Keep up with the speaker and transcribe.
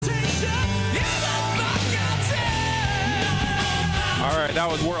right, that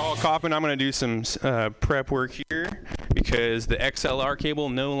was Warhol Coffin. I'm going to do some prep work here because the XLR cable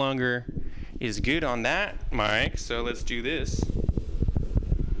no longer is good on that mic. So let's do this.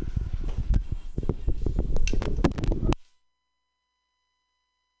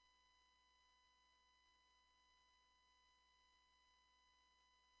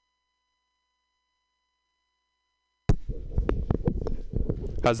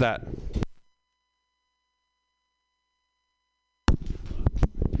 How's that?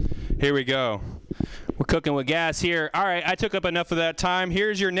 Here we go. We're cooking with gas here. All right, I took up enough of that time.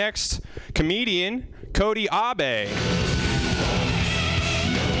 Here's your next comedian, Cody Abe.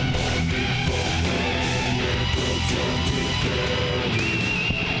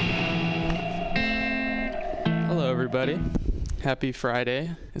 Hello, everybody. Happy Friday.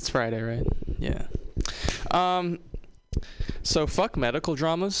 It's Friday, right? Yeah. So fuck medical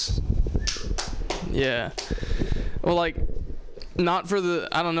dramas. Yeah. Well, like, not for the,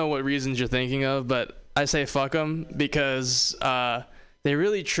 I don't know what reasons you're thinking of, but I say fuck them because they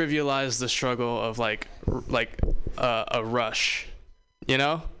really trivialize the struggle of like a rush, you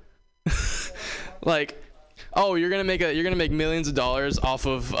know? Like, oh, you're gonna make millions of dollars off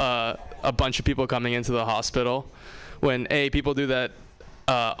of a bunch of people coming into the hospital, when people do that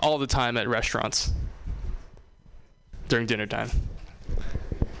all the time at restaurants during dinner time.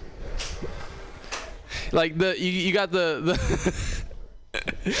 Like you got the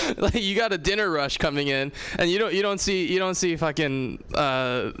like you got a dinner rush coming in, and you don't see fucking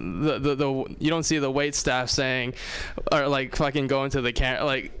you don't see the wait staff saying, or like fucking going to the camera,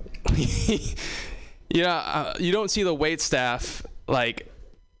 like you don't see the wait staff like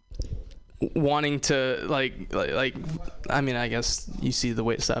wanting to like I mean, I guess you see the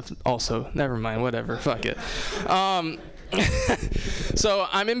wait staff also. Never mind, whatever, fuck it. So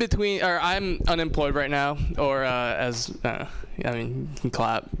I'm in between, or I'm unemployed right now, or I mean, you can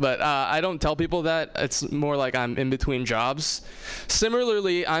clap, but I don't tell people that. It's more like I'm in between jobs.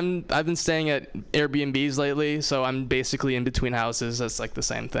 Similarly, I've been staying at Airbnbs lately, so I'm basically in between houses. That's like the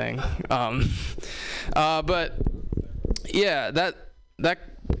same thing. But yeah, that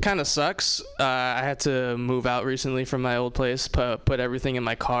kind of sucks. I had to move out recently from my old place, put everything in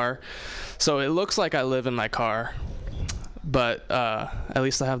my car, so it looks like I live in my car. But at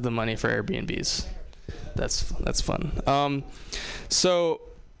least I have the money for Airbnbs. That's fun. So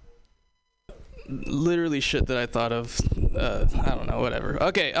literally shit that I thought of. I don't know, whatever.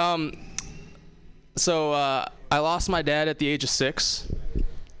 Okay. So I lost my dad at the age of 6.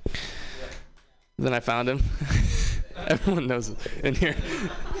 Then I found him. Everyone knows it in here.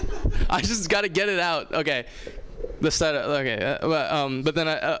 I just got to get it out. Okay. The setup. Okay.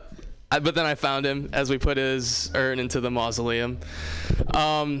 But then I found him as we put his urn into the mausoleum.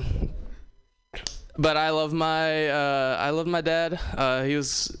 But I love my dad. He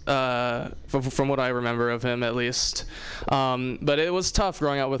was, from what I remember of him at least. But it was tough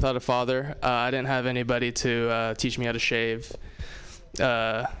growing up without a father. I didn't have anybody to teach me how to shave,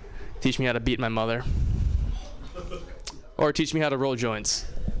 teach me how to beat my mother, or teach me how to roll joints.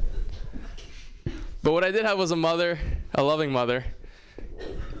 But what I did have was a mother, a loving mother,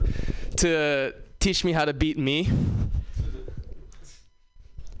 to teach me how to beat me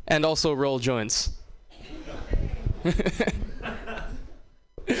and also roll joints.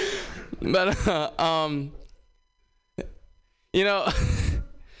 But you know,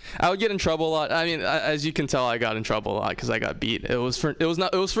 I would get in trouble a lot. I mean, as you can tell, I got in trouble a lot because I got beat. It was for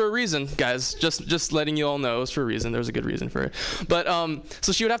a reason, guys. Just letting you all know, it was for a reason. There was a good reason for it. But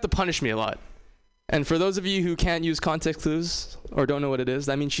so she would have to punish me a lot. And for those of you who can't use context clues or don't know what it is,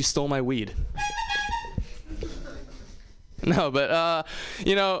 that means she stole my weed. No, but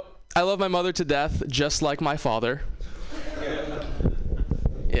you know, I love my mother to death, just like my father.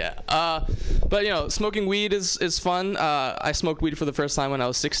 Yeah. But you know, smoking weed is fun. I smoked weed for the first time when I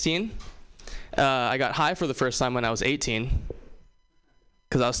was 16. I got high for the first time when I was 18,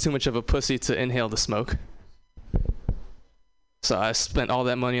 because I was too much of a pussy to inhale the smoke. So I spent all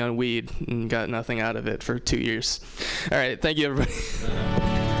that money on weed and got nothing out of it for 2 years. All right, thank you, everybody.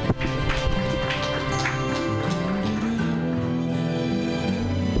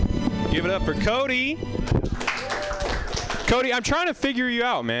 Give it up for Cody. Cody, I'm trying to figure you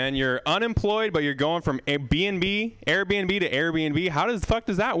out, man. You're unemployed, but you're going from Airbnb to Airbnb. How the fuck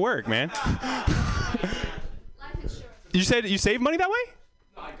does that work, man? Life insurance. You said you saved money that way?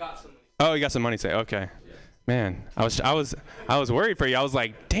 No, I got some money. Oh, you got some money saved. Okay. Man, I was worried for you. I was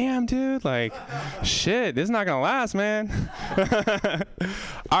like, damn, dude, like, shit, this is not gonna last, man.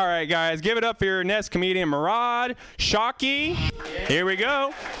 All right, guys, give it up for your next comedian, Murad Shaki. Here we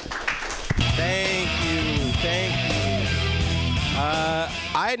go. Thank you.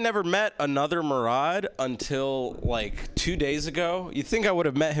 I had never met another Murad until like 2 days ago. You'd think I would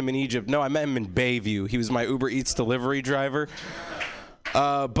have met him in Egypt. No, I met him in Bayview. He was my Uber Eats delivery driver.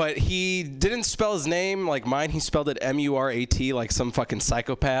 But he didn't spell his name like mine. He spelled it M-U-R-A-T like some fucking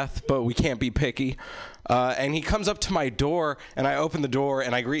psychopath, but we can't be picky. And he comes up to my door, and I open the door,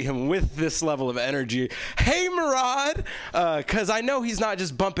 and I greet him with this level of energy. Hey, Murad! Because I know he's not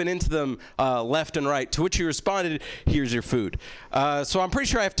just bumping into them left and right, to which he responded, here's your food. So I'm pretty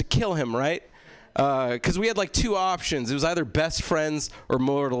sure I have to kill him, right? Because we had like two options. It was either best friends or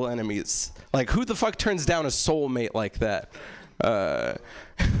mortal enemies. Like, who the fuck turns down a soulmate like that? I'm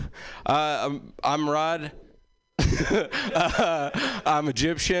Rod. I'm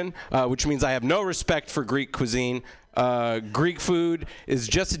Egyptian, which means I have no respect for Greek cuisine. Greek food is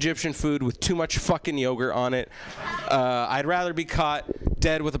just Egyptian food with too much fucking yogurt on it. I'd rather be caught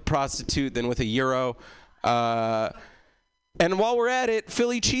dead with a prostitute than with a euro. And while we're at it,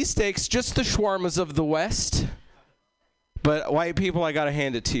 Philly cheesesteaks, just the shawarmas of the West. But white people, I gotta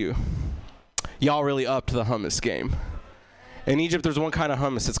hand it to you. Y'all really upped the hummus game. In Egypt, there's one kind of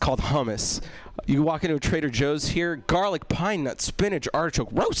hummus. It's called hummus. You walk into a Trader Joe's here, garlic, pine nut, spinach, artichoke,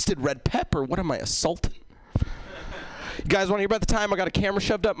 roasted red pepper. What am I, a sultan? You guys want to hear about the time I got a camera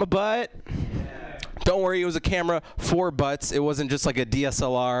shoved up my butt? Don't worry, it was a camera for butts. It wasn't just like a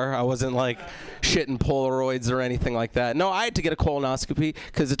DSLR. I wasn't like shitting Polaroids or anything like that. No, I had to get a colonoscopy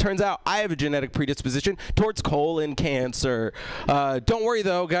because it turns out I have a genetic predisposition towards colon cancer. Don't worry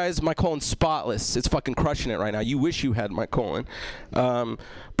though, guys. My colon's spotless. It's fucking crushing it right now. You wish you had my colon.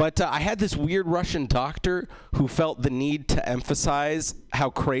 But I had this weird Russian doctor who felt the need to emphasize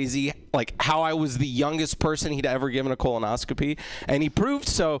how crazy, like how I was the youngest person he'd ever given a colonoscopy. And he proved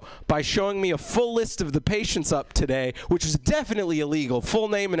so by showing me a full list of the patients up today, which is definitely illegal, full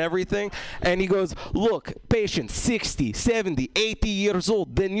name and everything. And he goes, look, patient 60, 70, 80 years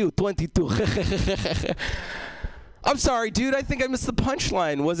old, then you 22. I'm sorry, dude. I think I missed the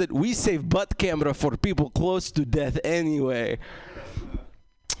punchline. Was it, we save butt camera for people close to death anyway?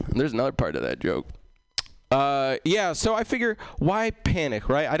 There's another part of that joke. Yeah, so I figure, why panic,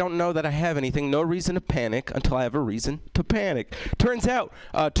 right? I don't know that I have anything. No reason to panic until I have a reason to panic. Turns out,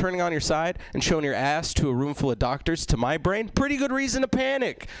 turning on your side and showing your ass to a room full of doctors, to my brain, pretty good reason to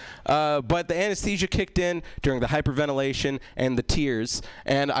panic. But the anesthesia kicked in during the hyperventilation and the tears,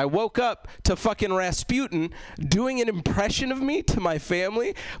 and I woke up to fucking Rasputin doing an impression of me to my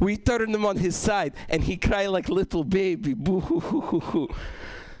family. We turned him on his side, and he cried like little baby. Boo-hoo-hoo-hoo-hoo.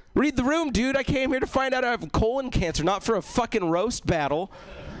 Read the room, dude. I came here to find out I have colon cancer, not for a fucking roast battle.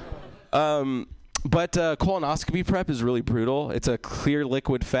 But colonoscopy prep is really brutal. It's a clear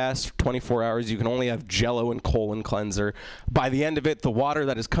liquid fast, 24 hours. You can only have Jell-O and colon cleanser. By the end of it, the water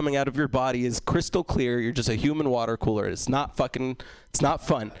that is coming out of your body is crystal clear. You're just a human water cooler. It's not fun.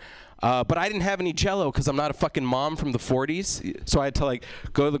 But I didn't have any Jell-O because I'm not a fucking mom from the 40s. So I had to like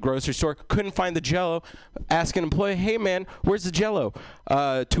go to the grocery store. Couldn't find the Jell-O. Ask an employee, hey man, where's the Jell-O?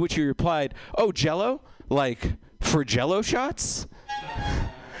 To which he replied, oh, Jell-O? Like for Jell-O shots?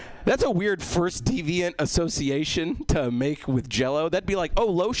 That's a weird first deviant association to make with Jell-O. That'd be like, oh,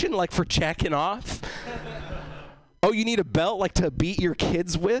 lotion, like for jacking off? Oh, you need a belt like to beat your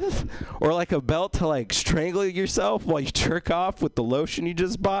kids with? Or like a belt to like strangle yourself while you jerk off with the lotion you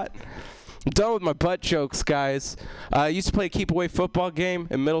just bought? I'm done with my butt jokes, guys. I used to play a keep-away football game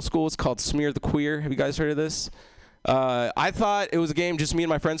in middle school. It's called Smear the Queer. Have you guys heard of this? I thought it was a game just me and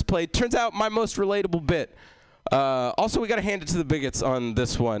my friends played. Turns out my most relatable bit. Also, we got to hand it to the bigots on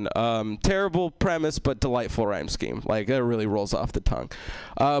this one. Terrible premise, but delightful rhyme scheme. Like, it really rolls off the tongue.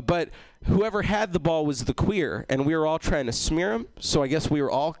 But whoever had the ball was the queer, and we were all trying to smear him. So I guess we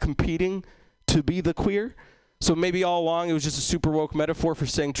were all competing to be the queer. So maybe all along it was just a super woke metaphor for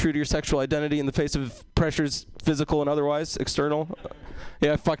staying true to your sexual identity in the face of pressures, physical and otherwise, external.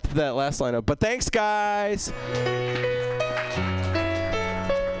 Yeah, I fucked that last line up. But thanks, guys.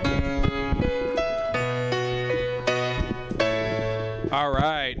 All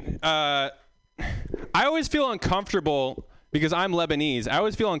right. I always feel uncomfortable because I'm Lebanese. I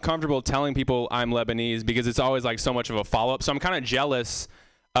always feel uncomfortable telling people I'm Lebanese because it's always like so much of a follow-up. So I'm kind of jealous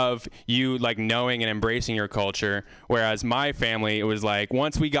of you like knowing and embracing your culture, whereas my family, it was like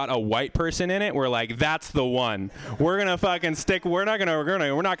once we got a white person in it, we're like, that's the one. We're gonna fucking stick. We're not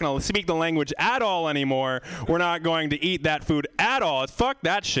gonna speak the language at all anymore. We're not going to eat that food at all. Fuck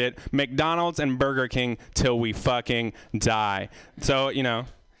that shit. McDonald's and Burger King till we fucking die. So you know,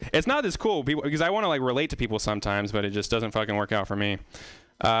 it's not as cool because I want to like relate to people sometimes, but it just doesn't fucking work out for me.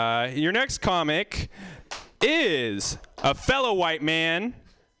 Your next comic is a fellow white man.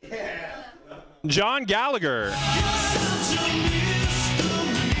 John Gallagher.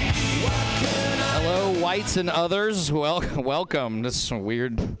 whites and others, welcome. This is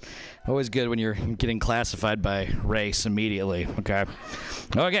weird. Always good when you're getting classified by race immediately.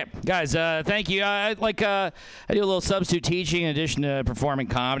 Okay, guys. Thank you. I do a little substitute teaching in addition to performing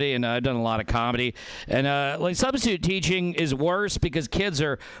comedy, and I've done a lot of comedy. And substitute teaching is worse because kids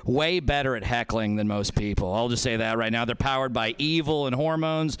are way better at heckling than most people. I'll just say that right now. They're powered by evil and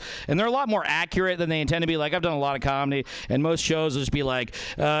hormones, and they're a lot more accurate than they intend to be. Like, I've done a lot of comedy, and most shows will just be like,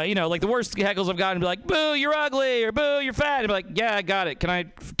 like the worst heckles I've gotten, be like, "Boo, you're ugly," or "Boo, you're fat." And be like, "Yeah, I got it. Can I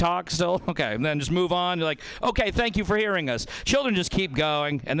talk still?" Okay, and then just move on. You're like, "Okay, thank you for hearing us." Children just keep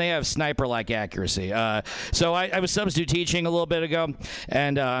going, and they have sniper-like accuracy. So I was substitute teaching a little bit ago,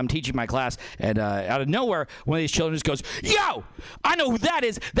 and I'm teaching my class, and out of nowhere, one of these children just goes, "Yo, I know who that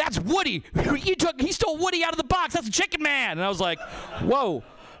is. That's Woody. He stole Woody out of the box. That's the Chicken Man." And I was like, "Whoa,"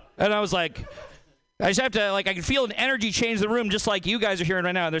 and I was like, I just have to, I can feel an energy change in the room just like you guys are hearing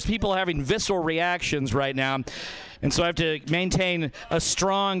right now. There's people having visceral reactions right now. And so I have to maintain a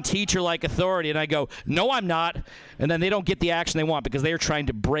strong teacher-like authority. And I go, "No, I'm not." And then they don't get the action they want because they are trying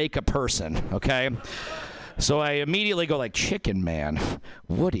to break a person, okay? So I immediately go like, "Chicken Man,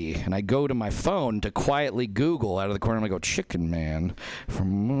 Woody," and I go to my phone to quietly Google out of the corner. And I go, "Chicken Man,"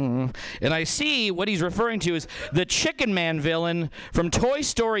 and I see what he's referring to is the Chicken Man villain from Toy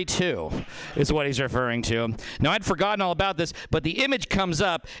Story 2 is what he's referring to. Now, I'd forgotten all about this, but the image comes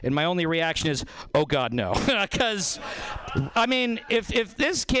up, and my only reaction is, "Oh, God, no." Because, I mean, if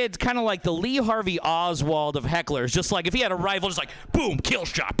this kid's kind of like the Lee Harvey Oswald of hecklers, just like if he had a rifle, just like, boom, kill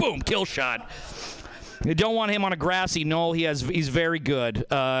shot, boom, kill shot. You don't want him on a grassy knoll. He's very good.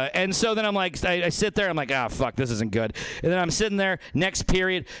 And so then I'm like, I sit there. I'm like, fuck, this isn't good. And then I'm sitting there, next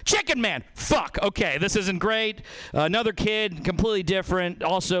period, Chicken Man. Fuck, okay, this isn't great. Another kid, completely different.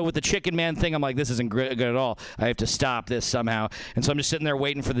 Also with the Chicken Man thing, I'm like, this isn't good at all. I have to stop this somehow. And so I'm just sitting there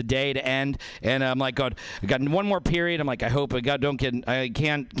waiting for the day to end. And I'm like, God, I got one more period. I'm like, I hope I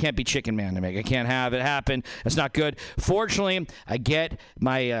can't be Chicken Man to make. I can't have it happen. That's not good. Fortunately, I get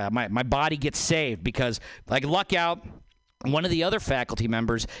my body gets saved because, like, luck out, one of the other faculty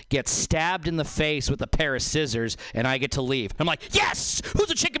members gets stabbed in the face with a pair of scissors, and I get to leave. I'm like, "Yes! Who's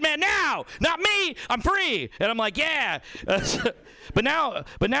the Chicken Man now? Not me! I'm free!" And I'm like, "Yeah!" But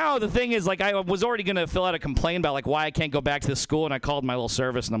now the thing is, like, I was already going to fill out a complaint about, like, why I can't go back to this school, and I called my little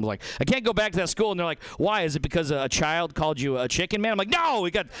service, and I'm like, "I can't go back to that school." And they're like, "Why? Is it because a child called you a chicken man?" I'm like, "No!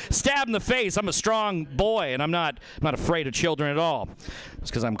 He got stabbed in the face. I'm a strong boy, and I'm not afraid of children at all.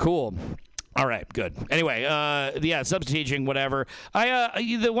 It's because I'm cool." All right, good. Anyway, substitute teaching, whatever.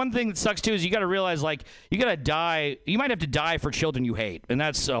 The one thing that sucks too is you got to realize, like, you got to die. You might have to die for children you hate, and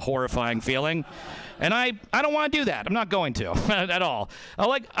that's a horrifying feeling. And I don't want to do that. I'm not going to at all. I'm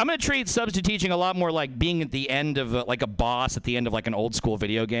going to treat substitute teaching a lot more like being at the end of like a boss at the end of like an old school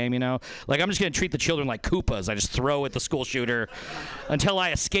video game. You know, like I'm just going to treat the children like Koopas. I just throw at the school shooter until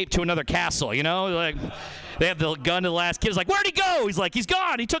I escape to another castle. You know, like. They have the gun to the last kid. He's like, "Where'd he go?" He's like, "He's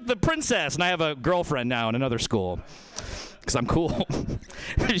gone. He took the princess." And I have a girlfriend now in another school. Because I'm cool.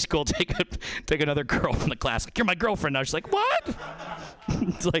 She's cool. Take another girl from the class. Like, "You're my girlfriend now." She's like, "What?"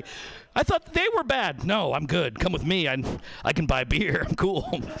 It's like, "I thought they were bad." "No, I'm good. Come with me. I can buy beer. I'm cool."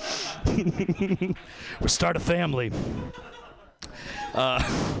 We'll start a family.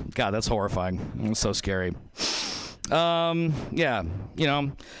 God, that's horrifying. It's so scary. Yeah, you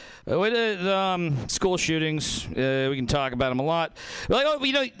know. School shootings, we can talk about them a lot. Like,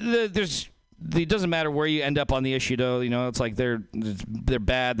 it doesn't matter where you end up on the issue, though. You know, it's like they're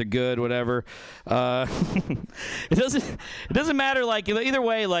bad, they're good, whatever. It doesn't matter. Like, either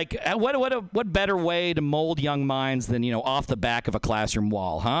way, like what better way to mold young minds than, you know, off the back of a classroom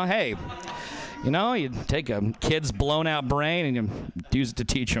wall, huh? Hey, you know, you take a kid's blown out brain and you use it to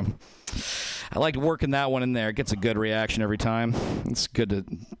teach them. I like working that one in there. It gets a good reaction every time. It's good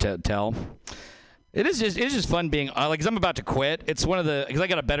to tell. It's just fun being like, because I'm about to quit. It's one of the, because I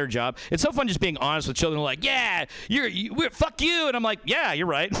got a better job. It's so fun just being honest with children. Like, "Yeah, we're fuck you," and I'm like, "Yeah, you're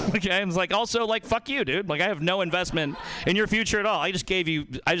right." Okay, and it's like, also like, "Fuck you, dude." Like, I have no investment in your future at all. I just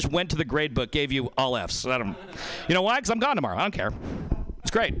went to the grade book, gave you all Fs. You know why? Because I'm gone tomorrow. I don't care.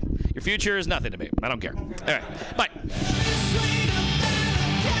 It's great. Your future is nothing to me. I don't care. All right, bye.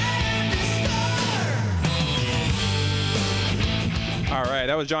 All right,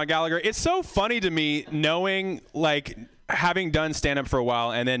 that was John Gallagher. It's so funny to me knowing, like, having done stand-up for a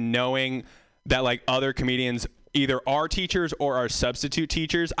while and then knowing that, like, other comedians either are teachers or are substitute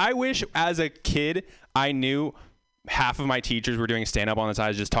teachers. I wish as a kid I knew half of my teachers were doing stand-up on the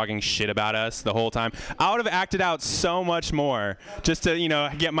side, just talking shit about us the whole time. I would have acted out so much more just to, you know,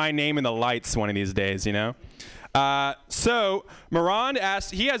 get my name in the lights one of these days, you know? So Moran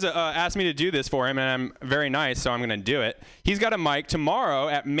asked me to do this for him, and I'm very nice, so I'm going to do it. He's got a mic tomorrow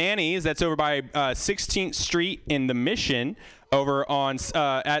at Manny's. That's over by 16th Street in the Mission, over on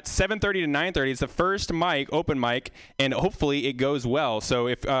at 7:30 to 9:30. It's the first open mic, and hopefully it goes well. So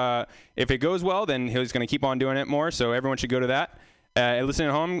if it goes well, then he's going to keep on doing it more. So everyone should go to that. Listen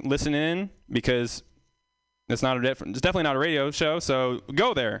at home, listen in, because it's definitely not a radio show. So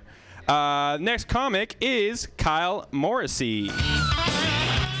go there. Next comic is Kyle Morrissey.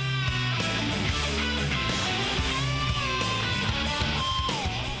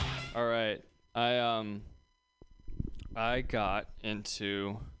 All right. I got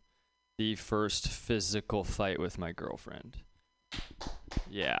into the first physical fight with my girlfriend.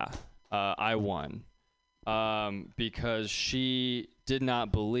 Yeah. I won. Because she did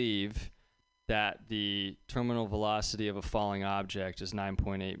not believe that the terminal velocity of a falling object is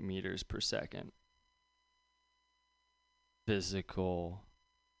 9.8 meters per second. Physical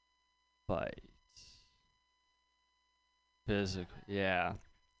fight. Yeah.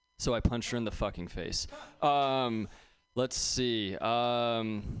 So I punched her in the fucking face. Let's see.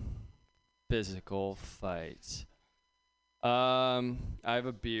 Physical fight. I have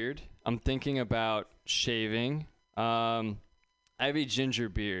a beard. I'm thinking about shaving. I have a ginger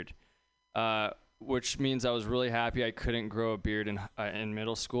beard. Which means I was really happy I couldn't grow a beard in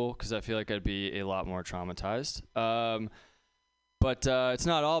middle school, because I feel like I'd be a lot more traumatized. But it's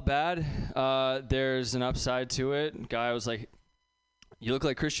not all bad. There's an upside to it. Guy was like, "You look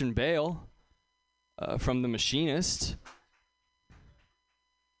like Christian Bale from The Machinist."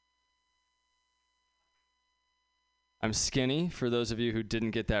 I'm skinny, for those of you who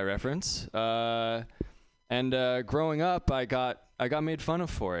didn't get that reference. And growing up, I got made fun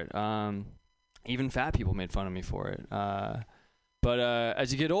of for it. Even fat people made fun of me for it. But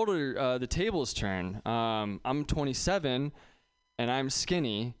as you get older, the tables turn. I'm 27, and I'm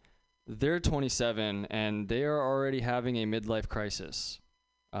skinny. They're 27, and they are already having a midlife crisis.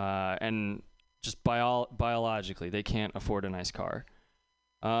 And just biologically, they can't afford a nice car.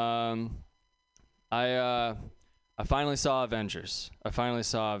 I finally saw Avengers.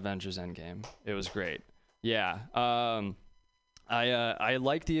 Endgame. It was great. Yeah. I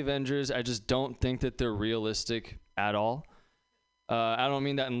like the Avengers. I just don't think that they're realistic at all. I don't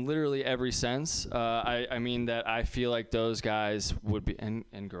mean that in literally every sense. I mean that I feel like those guys would be,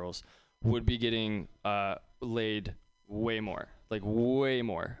 and girls, would be getting laid way more. Like, way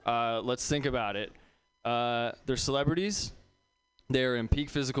more. Let's think about it. They're celebrities. They're in peak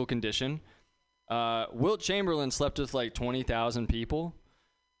physical condition. Wilt Chamberlain slept with like 20,000 people.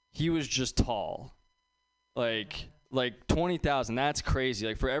 He was just tall. Like 20,000. That's crazy.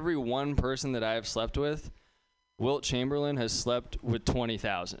 Like, for every one person that I have slept with, Wilt Chamberlain has slept with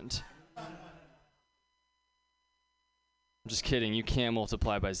 20,000. I'm just kidding. You can't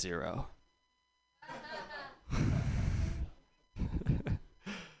multiply by 0.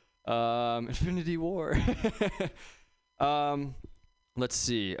 Infinity War. Let's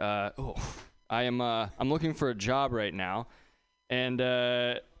see. I'm looking for a job right now, and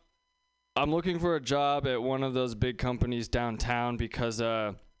I'm looking for a job at one of those big companies downtown, because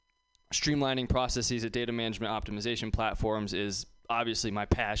streamlining processes at data management optimization platforms is obviously my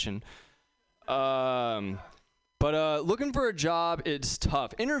passion. But looking for a job, it's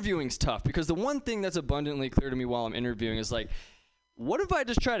tough. Interviewing's tough, because the one thing that's abundantly clear to me while I'm interviewing is like, what if I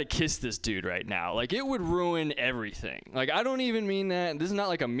just try to kiss this dude right now? Like, it would ruin everything. Like, I don't even mean that. This is not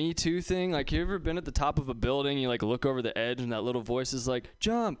like a Me Too thing. Like, you ever been at the top of a building, you like look over the edge, and that little voice is like,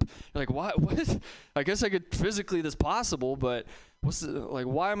 jump. You're like, what? I guess I could physically this possible, but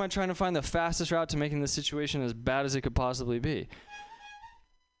why am I trying to find the fastest route to making this situation as bad as it could possibly be?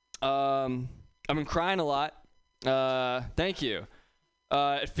 I've been crying a lot. Thank you.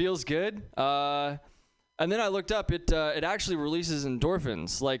 It feels good. And then I looked up, it actually releases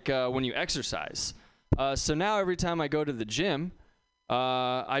endorphins, like when you exercise. So now every time I go to the gym,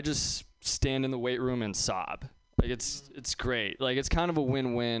 I just stand in the weight room and sob. Like, it's great. Like, it's kind of a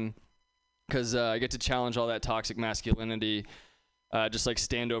win-win, because I get to challenge all that toxic masculinity, just like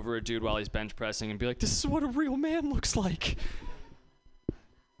stand over a dude while he's bench pressing and be like, this is what a real man looks like.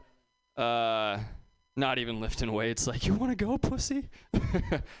 Not even lifting weights, like, you want to go, pussy?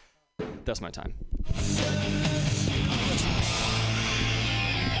 That's my time.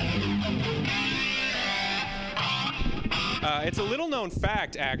 It's a little known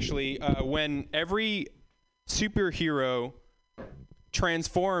fact, actually, when every superhero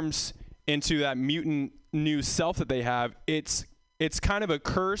transforms into that mutant new self that they have, it's kind of a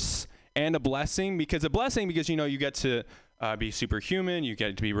curse and a blessing, because you know, you get to be superhuman. You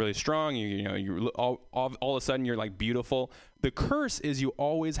get to be really strong. You all of a sudden you're like beautiful. The curse is you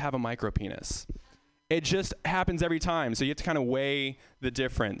always have a micro penis. It just happens every time. So you have to kind of weigh the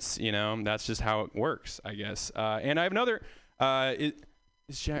difference. That's just how it works, I guess. And I have another. Is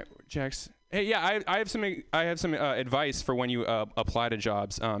Jack's? Hey, yeah, I have some advice for when you apply to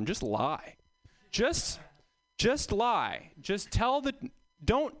jobs. Just lie. Just lie.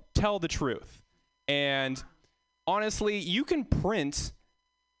 Don't tell the truth. And honestly, you can print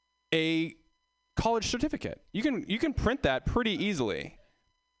a college certificate. You can print that pretty easily.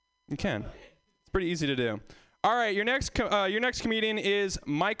 You can. It's pretty easy to do. All right, your next comedian is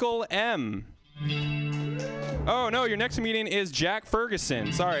Michael M. Oh no, your next comedian is Jack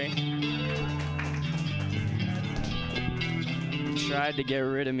Ferguson. Sorry. You tried to get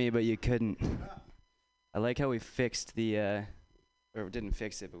rid of me, but you couldn't. I like how we fixed or didn't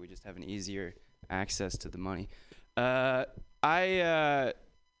fix it, but we just have an easier access to the money. I've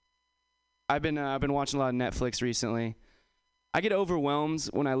been watching a lot of Netflix recently. I get overwhelmed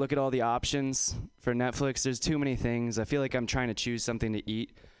when I look at all the options for Netflix. There's too many things. I feel like I'm trying to choose something to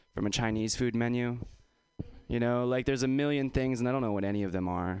eat from a Chinese food menu. Like there's a million things and I don't know what any of them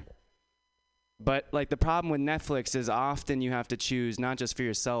are. But like the problem with Netflix is often you have to choose not just for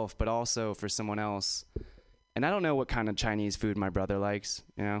yourself, but also for someone else. And I don't know what kind of Chinese food my brother likes,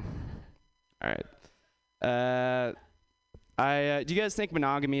 All right. Do you guys think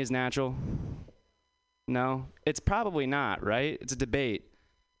monogamy is natural? No? It's probably not, right? It's a debate.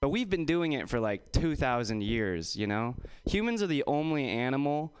 But we've been doing it for like 2,000 years, Humans are the only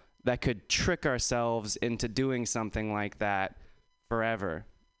animal that could trick ourselves into doing something like that forever,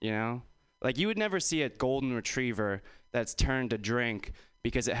 Like you would never see a golden retriever that's turned to drink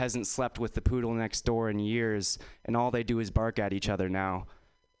because it hasn't slept with the poodle next door in years and all they do is bark at each other now.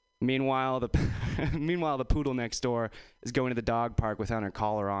 Meanwhile, the poodle next door is going to the dog park without her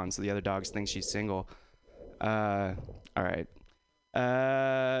collar on, so the other dogs think she's single. All right.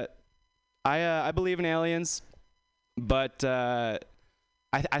 I believe in aliens, but I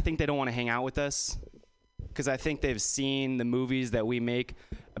think they don't want to hang out with us because I think they've seen the movies that we make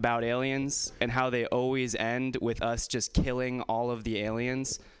about aliens and how they always end with us just killing all of the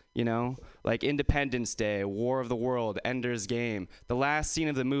aliens. Like Independence Day, War of the World, Ender's Game. The last scene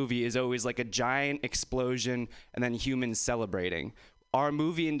of the movie is always like a giant explosion and then humans celebrating. Our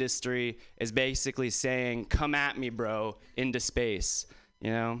movie industry is basically saying, come at me, bro, into space,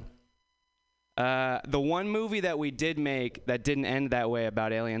 The one movie that we did make that didn't end that way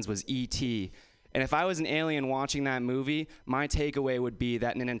about aliens was E.T., and if I was an alien watching that movie, my takeaway would be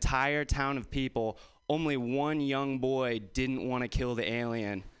that in an entire town of people, only one young boy didn't want to kill the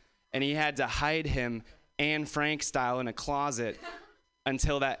alien. And he had to hide him, Anne Frank style, in a closet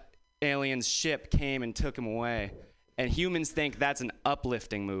until that alien's ship came and took him away. And humans think that's an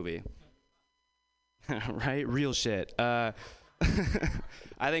uplifting movie. Right? Real shit. I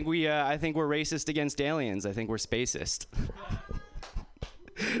think we're racist against aliens. I think we're spacist.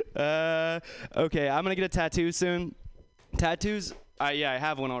 Okay, I'm gonna get a tattoo soon. Tattoos, I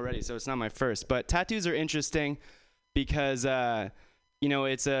have one already, so it's not my first. But tattoos are interesting because,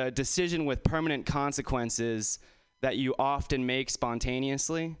 it's a decision with permanent consequences that you often make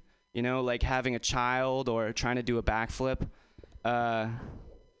spontaneously. Like having a child or trying to do a backflip.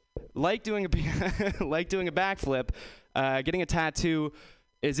 Like doing a backflip, getting a tattoo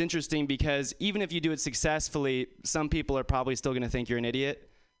is interesting because even if you do it successfully, some people are probably still gonna think you're an idiot.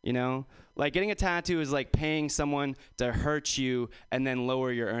 Like getting a tattoo is like paying someone to hurt you and then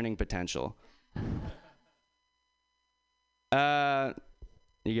lower your earning potential.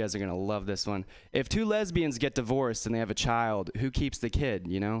 You guys are gonna love this one. If two lesbians get divorced and they have a child, who keeps the kid?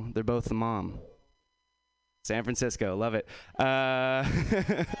 They're both the mom. San Francisco, love it.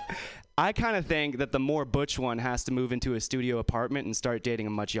 I kind of think that the more butch one has to move into a studio apartment and start dating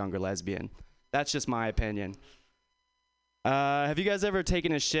a much younger lesbian. That's just my opinion. Have you guys ever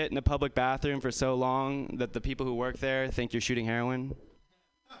taken a shit in a public bathroom for so long that the people who work there think you're shooting heroin?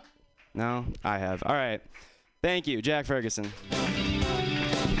 No? I have. All right. Thank you, Jack Ferguson.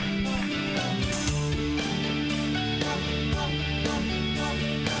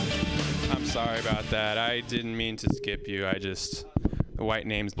 I'm sorry about that. I didn't mean to skip you. The white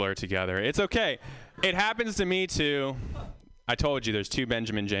names blur together. It's okay. It happens to me too. I told you there's two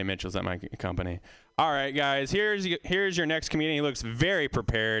Benjamin J. Mitchells at my company. All right, guys, here's your next comedian. He looks very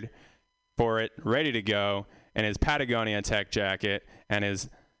prepared for it, ready to go, and his Patagonia tech jacket and his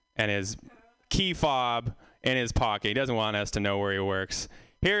key fob in his pocket. He doesn't want us to know where he works.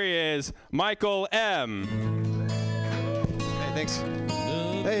 Here he is, Michael M. Hey, thanks.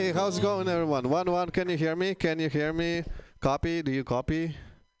 Hey, how's it going, everyone? 1-1, can you hear me? Can you hear me? Copy? Do you copy?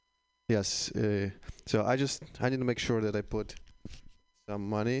 Yes. So I need to make sure that I put some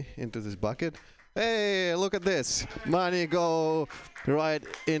money into this bucket. Hey, look at this. Money go right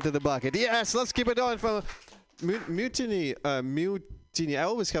into the bucket. Yes, let's keep it on from Mutiny. Mutiny. I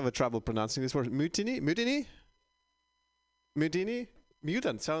always have a trouble pronouncing this word. Mutiny? Mutiny? Mutiny?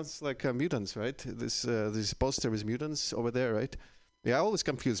 Mutant. Sounds like mutants, right? This poster is mutants over there, right? Yeah, I always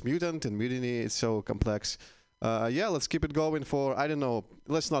confuse mutant and mutiny. It's so complex. Yeah, let's keep it going for, I don't know.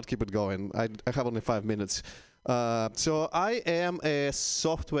 Let's not keep it going. I have only 5 minutes. So I am a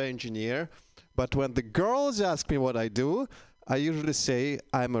software engineer, but when the girls ask me what I do, I usually say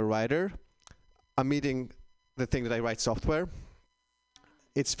I'm a writer. I'm meaning the thing that I write software.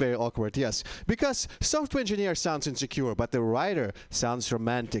 It's very awkward, yes. Because software engineer sounds insecure, but the writer sounds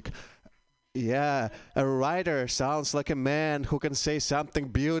romantic. Yeah, a writer sounds like a man who can say something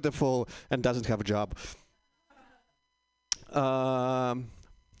beautiful and doesn't have a job.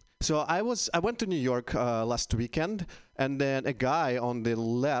 So I went to New York last weekend, and then a guy on the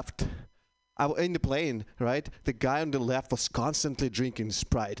left, in the plane, right? The guy on the left was constantly drinking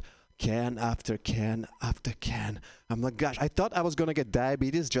Sprite, can after can after can. I'm like, gosh, I thought I was gonna get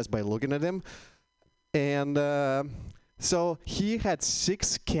diabetes just by looking at him, and so he had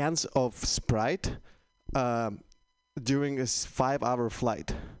 6 cans of Sprite during his 5-hour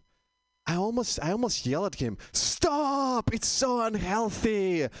flight. I almost yelled at him, "Stop! It's so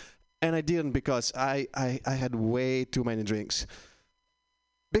unhealthy!" And I didn't because I had way too many drinks.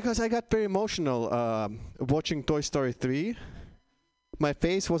 Because I got very emotional watching Toy Story 3. My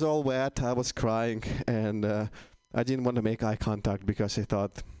face was all wet, I was crying, and I didn't want to make eye contact because I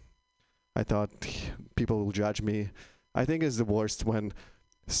thought people will judge me. I think it's the worst when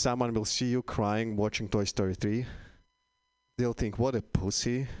someone will see you crying watching Toy Story 3. They'll think, what a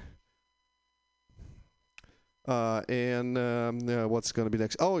pussy. What's going to be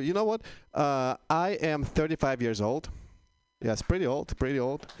next? Oh, you know what? I am 35 years old. Yes, pretty old.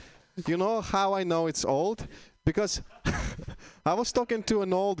 You know how I know it's old? Because I was talking to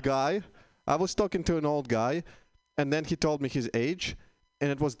an old guy, and then he told me his age, and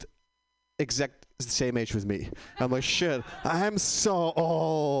it was exact the same age with me. I'm like, shit, I am so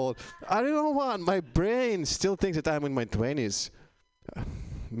old. I don't know what, my brain still thinks that I'm in my 20s.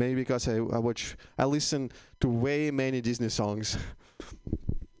 Maybe because I listen to way many Disney songs.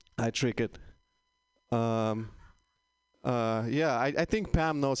 I trick it. Yeah, I think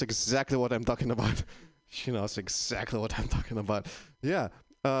Pam knows exactly what I'm talking about. She knows exactly what I'm talking about. Yeah.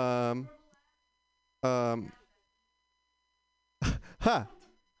 All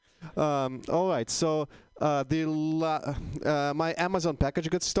right. So my Amazon package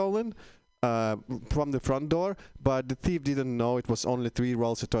got stolen from the front door, but the thief didn't know it was only 3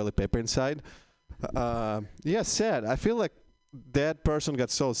 rolls of toilet paper inside. Yeah, sad. I feel like that person got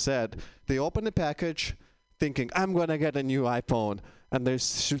so sad. They opened the package thinking, I'm going to get a new iPhone. And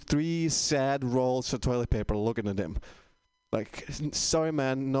there's 3 sad rolls of toilet paper looking at him. Like, sorry,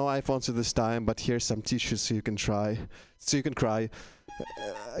 man, no iPhones at this time, but here's some tissues so you can cry.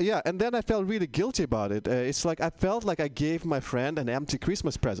 Yeah, and then I felt really guilty about it. It's like I felt like I gave my friend an empty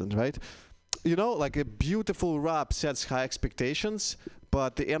Christmas present, right? You know, like a beautiful wrap sets high expectations,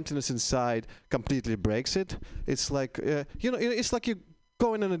 but the emptiness inside completely breaks it. It's like, it's like you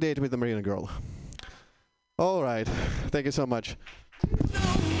going on a date with a Marina girl. All right. Thank you so much.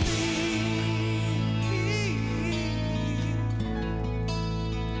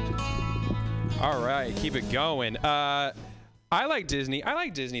 All right, keep it going. I like Disney. I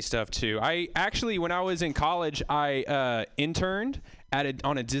like Disney stuff too. I actually, when I was in college, I interned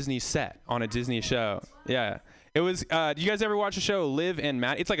on a Disney set, on a Disney show. Yeah, it was. Do you guys ever watch the show Liv and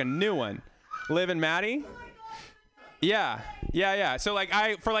Maddie? It's like a new one, Liv and Maddie. Yeah. So like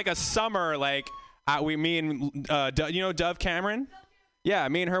for like a summer, like me and Dove Cameron. Yeah,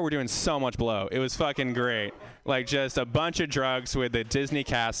 me and her were doing so much blow. It was fucking great. Like just a bunch of drugs with the Disney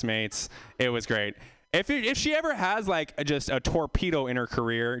castmates. It was great. If she ever has like just a torpedo in her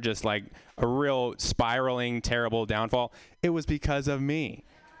career, just like a real spiraling, terrible downfall, it was because of me.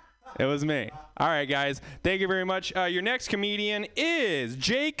 It was me. All right, guys. Thank you very much. Your next comedian is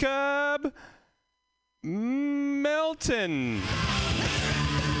Jacob Melton.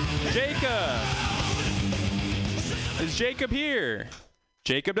 Jacob. Is Jacob here?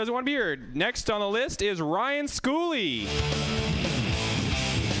 Jacob doesn't want to be here. Next on the list is Ryan Schooley.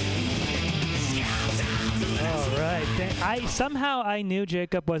 All right. Somehow I knew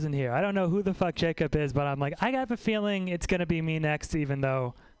Jacob wasn't here. I don't know who the fuck Jacob is, but I'm like, I have a feeling it's going to be me next, even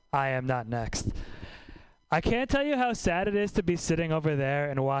though I am not next. I can't tell you how sad it is to be sitting over there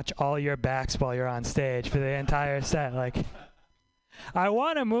and watch all your backs while you're on stage for the entire set. Like, I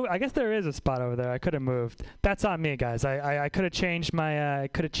want to move. I guess there is a spot over there. I could have moved. That's on me, guys. I could have changed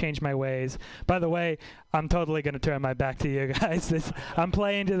my ways. By the way, I'm totally gonna turn my back to you guys. I'm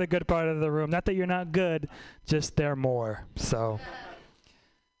playing to the good part of the room. Not that you're not good, just they're more. So,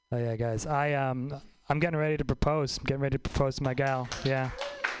 oh yeah, guys. I'm getting ready to propose. I'm getting ready to propose to my gal. Yeah.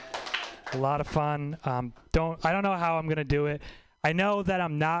 A lot of fun. I don't know how I'm gonna do it. I know that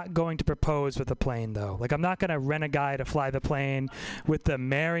I'm not going to propose with a plane though. Like, I'm not gonna rent a guy to fly the plane with the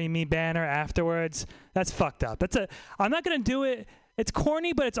 "Marry Me" banner afterwards. That's fucked up. I'm not gonna do it. It's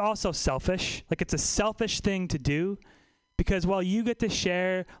corny, but it's also selfish. Like, it's a selfish thing to do, because while you get to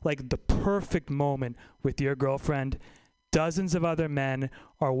share like the perfect moment with your girlfriend, dozens of other men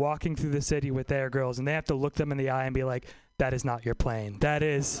are walking through the city with their girls, and they have to look them in the eye and be like, "That is not your plane. That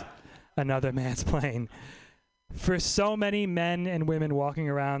is another man's plane." For so many men and women walking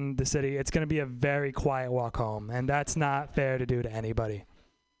around the city, it's going to be a very quiet walk home, and that's not fair to do to anybody.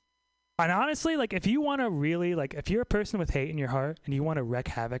 And honestly, like, if you want to really, like, if you're a person with hate in your heart and you want to wreak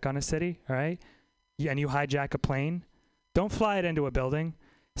havoc on a city, all right, and you hijack a plane, don't fly it into a building.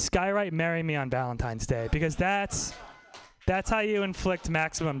 Skywrite "Marry Me" on Valentine's Day, because that's how you inflict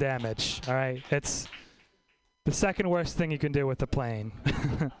maximum damage, all right? It's the second worst thing you can do with a plane.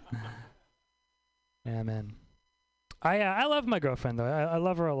 Yeah, man. I love my girlfriend though. I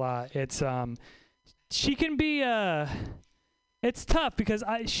love her a lot. It's she can be it's tough because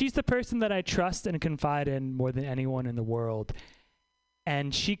she's the person that I trust and confide in more than anyone in the world,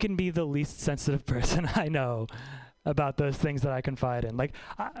 and she can be the least sensitive person I know about those things that I confide in. Like,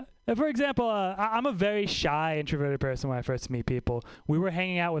 for example, I'm a very shy, introverted person when I first meet people. We were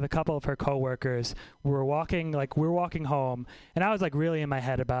hanging out with a couple of her coworkers. We were walking home, and I was like really in my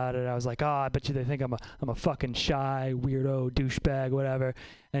head about it. I was like, "Oh, I bet you they think I'm a fucking shy weirdo douchebag, whatever."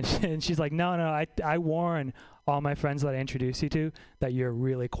 And she's like, "No, I warn all my friends that I introduce you to that you're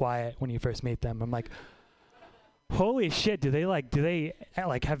really quiet when you first meet them." I'm like, holy shit, do they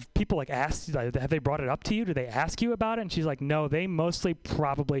have people like asked, have they brought it up to you? Do they ask you about it? And she's like, no, they mostly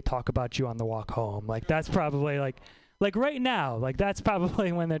probably talk about you on the walk home. Like, that's probably like right now, like that's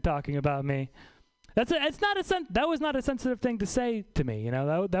probably when they're talking about me. That was not a sensitive thing to say to me, you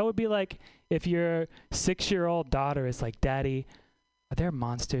know. That would be like if your 6-year-old daughter is like, "Daddy, are there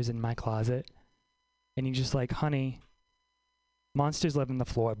monsters in my closet?" And you just like, "Honey, monsters live in the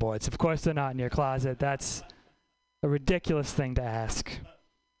floorboards. Of course they're not in your closet." That's a ridiculous thing to ask.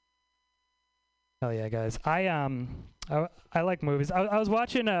 Hell yeah, guys. I like movies. I was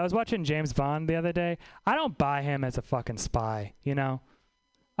watching James Bond the other day. I don't buy him as a fucking spy, you know?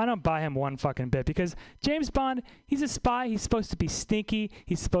 I don't buy him one fucking bit, because James Bond, he's a spy. He's supposed to be sneaky.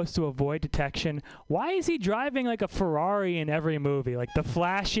 He's supposed to avoid detection. Why is he driving like a Ferrari in every movie? Like the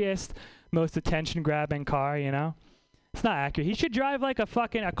flashiest, most attention-grabbing car, you know? It's not accurate. He should drive like a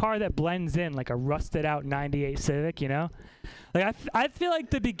car that blends in, like a rusted out 98 Civic, you know? Like I feel like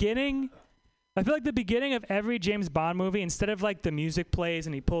the beginning of every James Bond movie, instead of like the music plays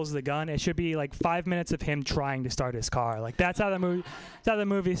and he pulls the gun, it should be like 5 minutes of him trying to start his car. Like that's how the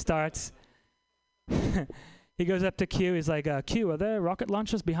movie starts. He goes up to Q. He's like, "Q, are there rocket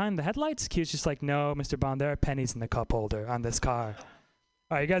launchers behind the headlights?" Q's just like, "No, Mr. Bond, there are pennies in the cup holder on this car."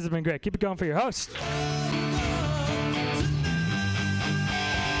 All right, you guys have been great. Keep it going for your host.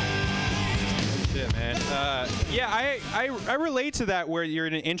 Shit, man. Yeah, I relate to that, where you're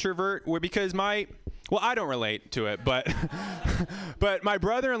an introvert, because I don't relate to it, but but my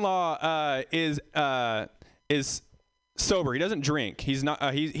brother-in-law is sober. He doesn't drink. He's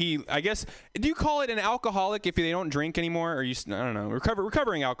not. He. I guess. Do you call it an alcoholic if they don't drink anymore, or I don't know,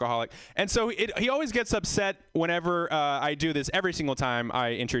 recovering alcoholic? And so he always gets upset whenever I do this. Every single time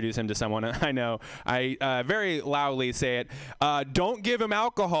I introduce him to someone I know, I very loudly say it. Don't give him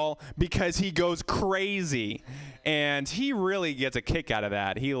alcohol, because he goes crazy. And he really gets a kick out of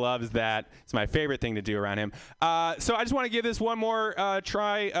that. He loves that. It's my favorite thing to do around him. So I just want to give this one more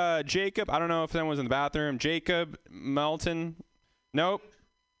try. Jacob, I don't know if someone was in the bathroom. Jacob Melton. Nope.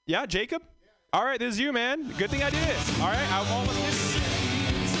 Yeah, Jacob? All right, this is you, man. Good thing I did it. All right, I almost did it.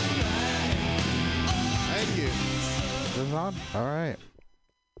 Thank you. Is this on? All right.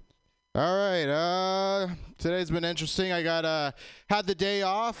 All right. Today's been interesting. I had the day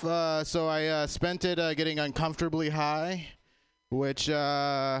off, so I spent it getting uncomfortably high, which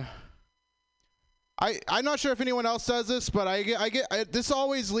I'm not sure if anyone else does this, but this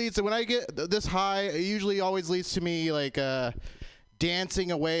always leads to, when I get this high, it usually always leads to me like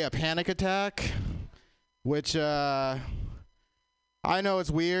dancing away a panic attack, which I know it's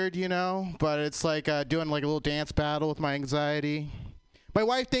weird, you know, but it's like doing like a little dance battle with my anxiety. My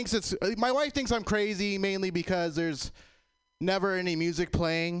wife thinks I'm crazy mainly because there's never any music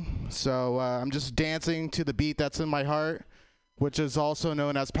playing, so I'm just dancing to the beat that's in my heart, which is also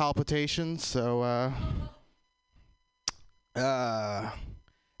known as palpitations. So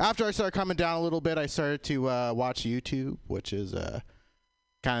after I started coming down a little bit, I started to watch YouTube, which is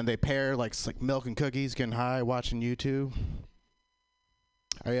kind of they pair like it's like milk and cookies, getting high, watching YouTube.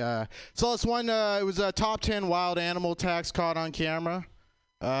 I saw this one. It was a top 10 wild animal attacks caught on camera.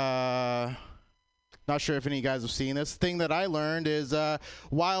 Not sure if any of you guys have seen this. The thing that I learned is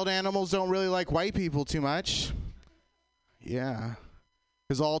wild animals don't really like white people too much. Yeah.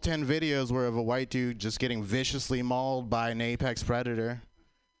 Because all 10 videos were of a white dude just getting viciously mauled by an apex predator.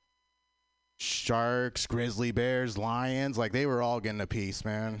 Sharks, grizzly bears, lions, like they were all getting a piece,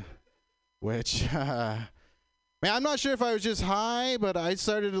 man. Which, man, I'm not sure if I was just high, but I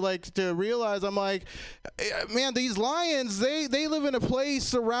started to realize, I'm like, man, these lions, they live in a place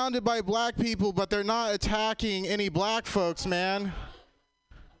surrounded by black people, but they're not attacking any black folks, man.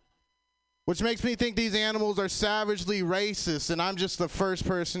 Which makes me think these animals are savagely racist, and I'm just the first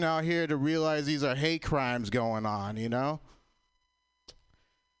person out here to realize these are hate crimes going on, you know?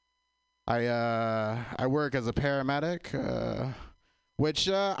 I work as a paramedic, which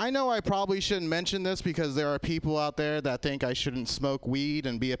I know I probably shouldn't mention this because there are people out there that think I shouldn't smoke weed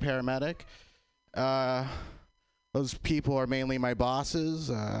and be a paramedic. Those people are mainly my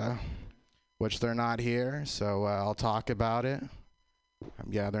bosses, which they're not here, so I'll talk about it.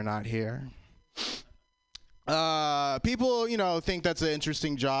 Yeah, they're not here. People, you know, think that's an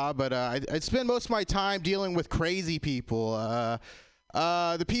interesting job, but I spend most of my time dealing with crazy people.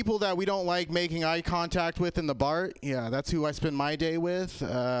 The people that we don't like making eye contact with in the BART, yeah, that's who I spend my day with.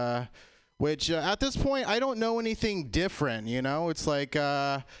 Which at this point, I don't know anything different, you know? It's like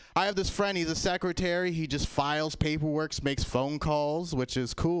I have this friend, he's a secretary. He just files paperwork, makes phone calls, which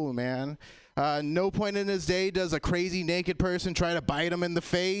is cool, man. No point in his day does a crazy naked person try to bite him in the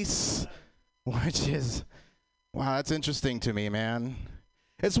face, which is, wow, that's interesting to me, man.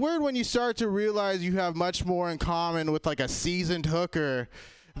 It's weird when you start to realize you have much more in common with like a seasoned hooker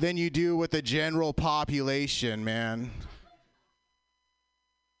than you do with the general population, man.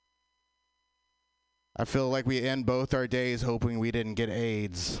 I feel like we end both our days hoping we didn't get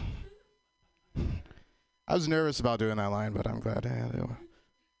AIDS. I was nervous about doing that line, but I'm glad it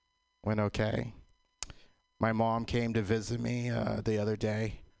went okay. My mom came to visit me the other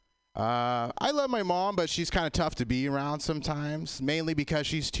day. I love my mom, but she's kind of tough to be around sometimes, mainly because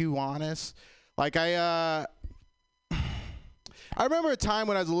she's too honest. Like I remember a time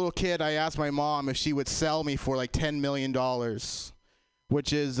when I was a little kid, I asked my mom if she would sell me for like $10 million,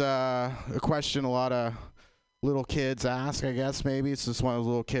 which is a question a lot of little kids ask, I guess. Maybe it's just one of those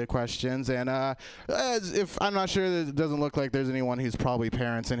little kid questions. And if I'm not sure, it doesn't look like there's anyone who's probably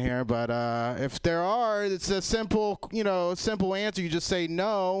parents in here, but if there are, it's a simple answer. You just say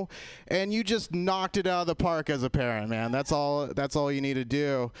no, and you just knocked it out of the park as a parent, man. That's all you need to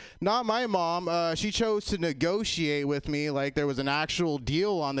do. Not my mom. She chose to negotiate with me like there was an actual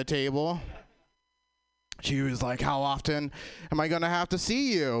deal on the table. She was like, "How often am I gonna have to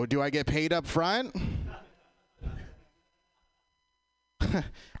see you? Do I get paid up front?"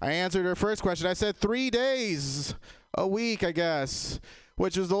 I answered her first question. I said 3 days a week, I guess,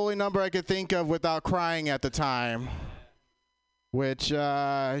 which was the only number I could think of without crying at the time. Which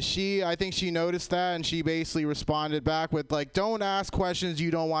I think she noticed that, and she basically responded back with like, "Don't ask questions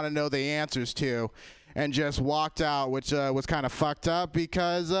you don't want to know the answers to," and just walked out, which was kind of fucked up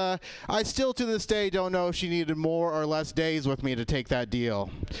because I still to this day don't know if she needed more or less days with me to take that deal.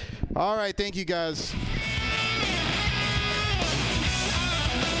 All right, thank you guys.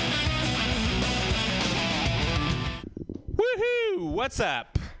 Woohoo! What's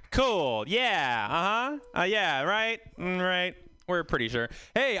up? Cool. Yeah. Yeah. Right. Right. We're pretty sure.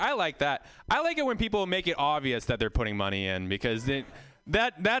 Hey, I like that. I like it when people make it obvious that they're putting money in because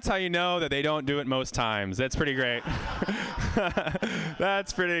that's how you know that they don't do it most times. That's pretty great.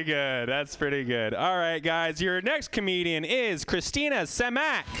 That's pretty good. That's pretty good. All right, guys. Your next comedian is Christina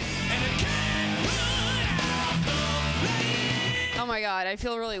Semak. Oh my God, I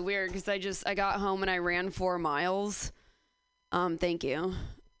feel really weird because I got home and I ran 4 miles. Thank you.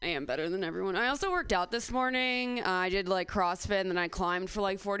 I am better than everyone. I also worked out this morning. I did like CrossFit and then I climbed for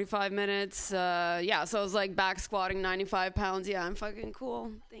like 45 minutes. Yeah, so I was like back squatting 95 pounds. Yeah, I'm fucking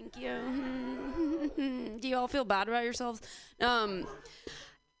cool. Thank you. Do you all feel bad about yourselves? And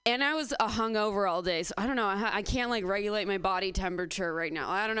I was hungover all day, so I don't know. I can't like regulate my body temperature right now.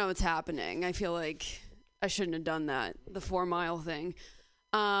 I don't know what's happening. I feel like I shouldn't have done that. The 4 mile thing.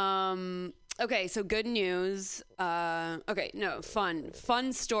 Okay, so good news. Fun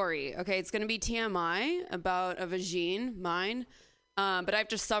story. Okay, it's gonna be TMI about a vagine, mine. But I have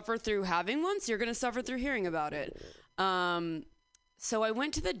to suffer through having one, so you're gonna suffer through hearing about it. So I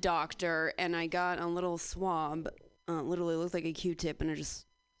went to the doctor and I got a little swab. Literally looked like a Q-tip, and I just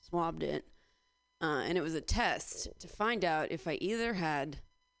swabbed it. And it was a test to find out if I either had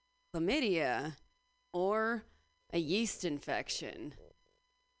chlamydia or a yeast infection.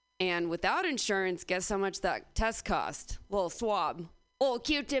 And without insurance, guess how much that test cost? Little swab. Little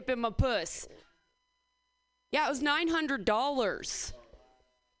Q-tip in my puss. Yeah, it was $900.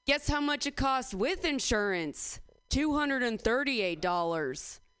 Guess how much it cost with insurance?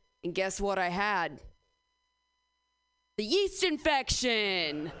 $238. And guess what I had? The yeast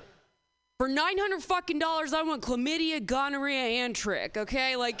infection. For $900 fucking dollars, I want chlamydia, gonorrhea, and trick.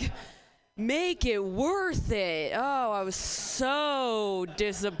 Okay, like, make it worth it. Oh, I was so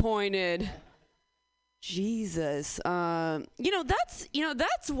disappointed. Jesus. That's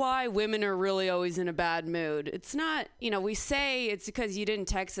why women are really always in a bad mood. It's not, we say it's because you didn't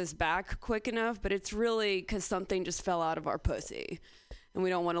text us back quick enough, but it's really because something just fell out of our pussy. And we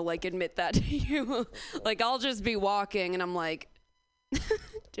don't want to, admit that to you. I'll just be walking and I'm like,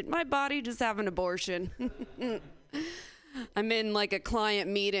 did my body just have an abortion? I'm in, a client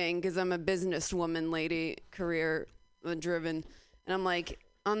meeting because I'm a businesswoman lady, career-driven. And I'm like,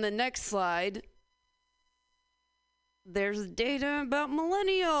 on the next slide, there's data about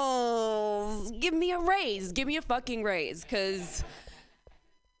millennials. Give me a raise. Give me a fucking raise, because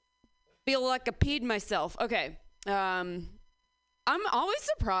feel like I peed myself. Okay. I'm always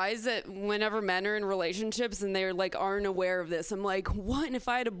surprised that whenever men are in relationships and they're aren't aware of this. I'm like, what? And if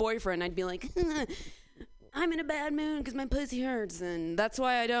I had a boyfriend, I'd be like, I'm in a bad mood because my pussy hurts. And that's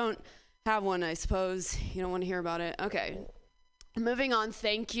why I don't have one, I suppose. You don't want to hear about it. Okay. Moving on.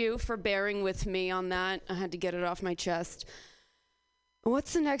 Thank you for bearing with me on that. I had to get it off my chest.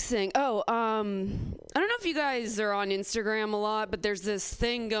 What's the next thing? Oh, I don't know if you guys are on Instagram a lot, but there's this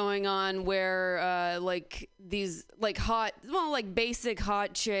thing going on where, these, basic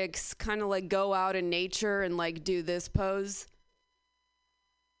hot chicks kind of, go out in nature and, do this pose.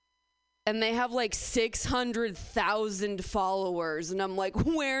 And they have, 600,000 followers. And I'm like,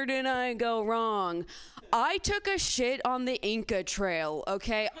 where did I go wrong? I took a shit on the Inca Trail,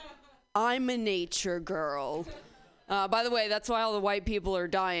 okay? I'm a nature girl. By the way, that's why all the white people are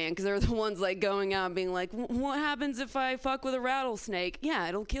dying, because they're the ones going out and being like, what happens if I fuck with a rattlesnake? Yeah,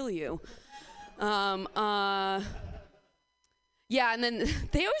 it'll kill you. Yeah, and then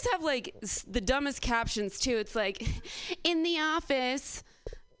they always have the dumbest captions too. It's in the office,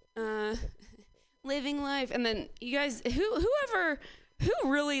 living life. And then you guys, who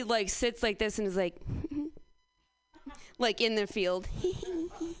really sits like this and is in the field.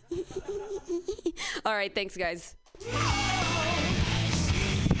 All right, thanks guys. Give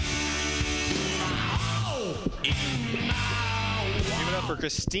it up for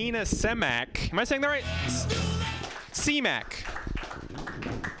Christina Semak. Am I saying that right? Semak.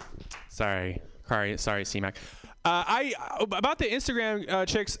 Sorry, Semak. About the Instagram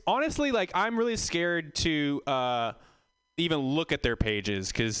chicks, honestly, I'm really scared to even look at their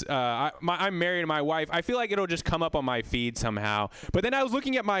pages, because I'm married to my wife. I feel like it'll just come up on my feed somehow. But then I was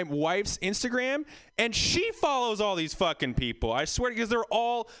looking at my wife's Instagram, and she follows all these fucking people. I swear, because they're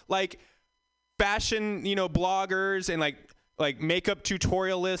all fashion, bloggers and like makeup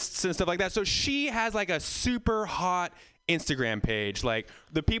tutorialists and stuff like that. So she has a super hot Instagram page.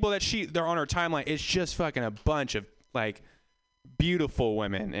 The people that they're on her timeline, it's just fucking a bunch of beautiful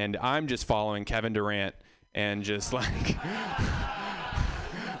women, and I'm just following Kevin Durant. And just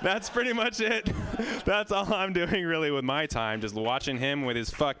that's pretty much it. That's all I'm doing really with my time, just watching him with his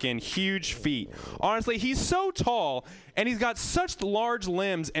fucking huge feet. Honestly, he's so tall and he's got such large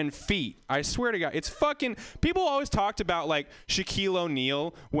limbs and feet. I swear to God, it's fucking. People always talked about Shaquille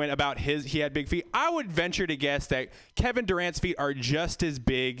O'Neal he had big feet. I would venture to guess that Kevin Durant's feet are just as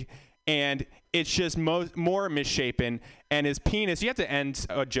big, and it's just more misshapen. And his penis, you have to end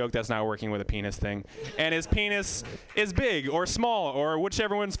a joke that's not working with a penis thing. And his penis is big or small, or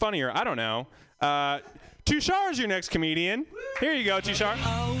whichever one's funnier. I don't know. Tushar's your next comedian. Here you go, Tushar.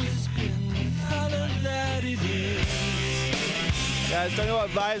 Guys, talking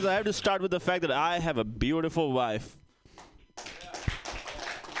about wives, I have to start with the fact that I have a beautiful wife.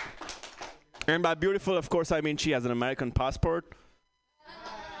 And by beautiful, of course, I mean she has an American passport.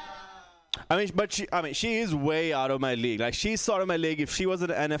 She is way out of my league. She's sort of my league. If she was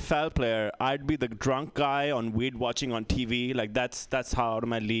an NFL player, I'd be the drunk guy on weed watching on TV. That's how out of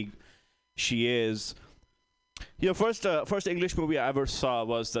my league she is. first English movie I ever saw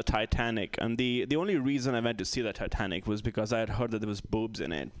was the Titanic, and the only reason I went to see the Titanic was because I had heard that there was boobs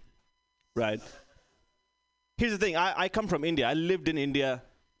in it, right? Here's the thing: I come from India. I lived in India,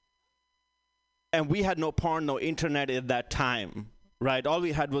 and we had no porn, no internet at that time, right? All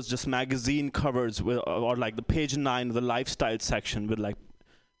we had was just magazine covers with, or like the page 9 of the lifestyle section with like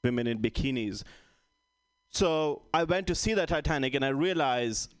women in bikinis. So I went to see the Titanic, and I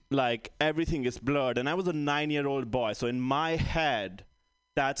realized like everything is blurred, and I was a 9-year-old boy, so in my head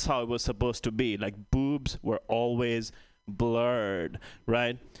that's how it was supposed to be. Like boobs were always blurred,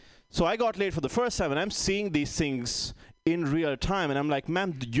 right? So I got late for the first time, and I'm seeing these things in real time, and I'm like,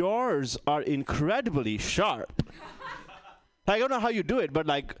 man, yours are incredibly sharp. I don't know how you do it, but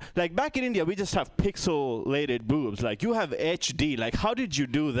like back in India we just have pixelated boobs. Like you have HD. Like how did you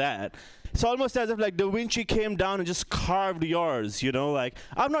do that? It's almost as if like Da Vinci came down and just carved yours, you know, like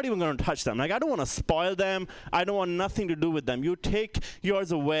I'm not even going to touch them. Like I don't want to spoil them. I don't want nothing to do with them. You take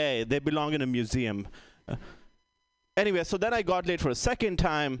yours away. They belong in a museum. Anyway, so then I got late for a second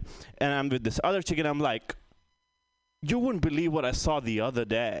time, and I'm with this other chick, and I'm like, you wouldn't believe what I saw the other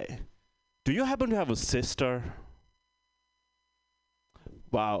day. Do you happen to have a sister?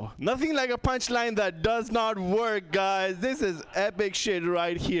 Wow. Nothing like a punchline that does not work, guys. This is epic shit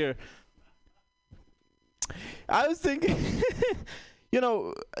right here. I was thinking, you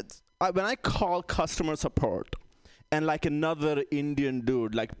know, when I call customer support and like another Indian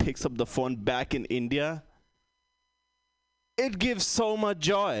dude like picks up the phone back in India, it gives so much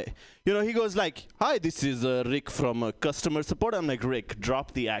joy. You know, he goes like, hi, this is Rick from customer support. I'm like, Rick,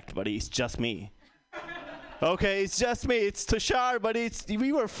 drop the act, buddy. It's just me. Okay, it's just me. It's Tushar, buddy.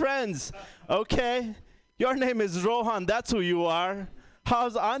 We were friends. Okay? Your name is Rohan. That's who you are.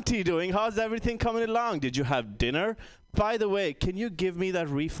 How's Auntie doing? How's everything coming along? Did you have dinner? By the way, can you give me that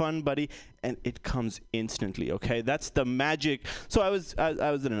refund, buddy? And it comes instantly, okay? That's the magic. So I was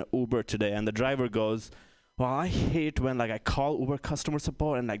in an Uber today, and the driver goes, well, I hate when like I call Uber customer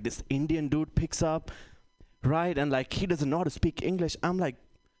support and like this Indian dude picks up, right? And like he doesn't know how to speak English. I'm like,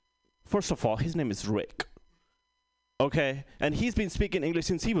 first of all, his name is Rick. Okay, and he's been speaking English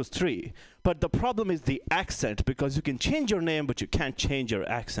since he was 3. But the problem is the accent, because you can change your name, but you can't change your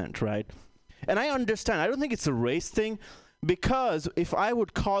accent, right? And I understand. I don't think it's a race thing, because if I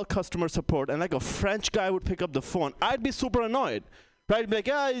would call customer support and like a French guy would pick up the phone, I'd be super annoyed, right? Be like,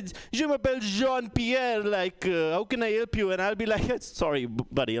 je m'appelle Jean-Pierre, like, how can I help you? And I'll be like, sorry,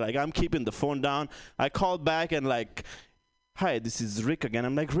 buddy, like, I'm keeping the phone down. I call back and like, hi, this is Rick again.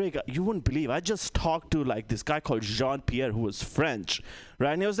 I'm like, Rick, you wouldn't believe, I just talked to like this guy called Jean-Pierre who was French,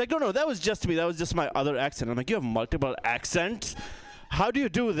 right? And he was like, no, that was just me. That was just my other accent. I'm like, you have multiple accents? How do you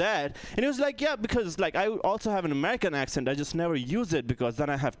do that? And he was like, yeah, because like I also have an American accent. I just never use it because then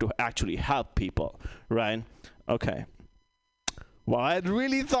I have to actually help people, right? Okay. Well, I had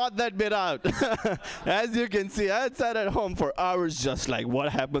really thought that bit out. As you can see, I had sat at home for hours just like,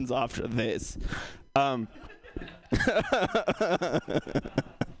 what happens after this? I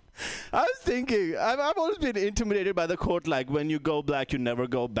was thinking, I've always been intimidated by the quote, like, when you go black, you never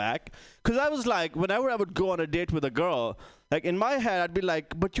go back. Because I was like, whenever I would go on a date with a girl, like, in my head, I'd be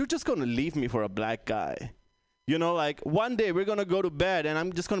like, but you're just going to leave me for a black guy. You know, like, one day we're going to go to bed, and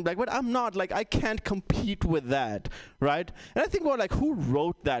I'm just going to be like, but I'm not. Like, I can't compete with that, right? And I think about, like, who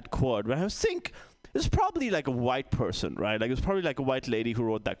wrote that quote? Right? I think it's probably, like, a white person, right? Like, it's probably, like, a white lady who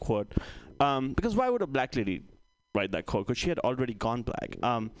wrote that quote. Because why would a black lady write that quote? Because she had already gone black.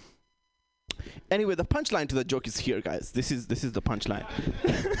 Anyway, the punchline to the joke is here, guys. This is the punchline.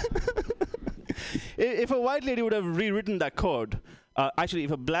 If a white lady would have rewritten that quote, actually,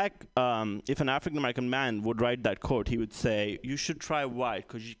 if an African American man would write that quote, he would say, "You should try white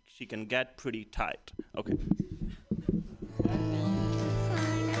because she can get pretty tight." Okay.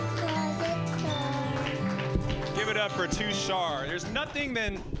 Give it up for Tushar. There's nothing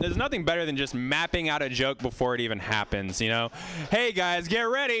better than just mapping out a joke before it even happens, you know? Hey guys, get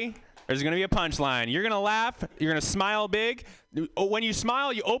ready. There's gonna be a punchline. You're gonna laugh, you're gonna smile big. When you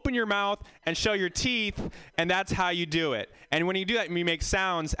smile, you open your mouth and show your teeth, and that's how you do it. And when you do that, you make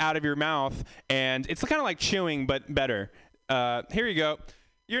sounds out of your mouth, and it's kind of like chewing, but better. Here you go.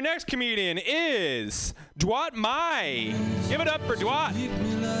 Your next comedian is Dwat Mai. Give it up for Dwat.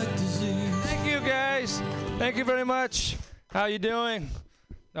 Thank you, guys. Thank you very much. How you doing?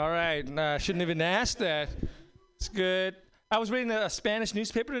 All right. I shouldn't even ask that. It's good. I was reading a Spanish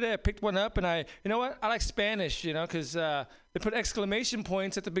newspaper today. I picked one up, and you know what? I like Spanish, you know, because they put exclamation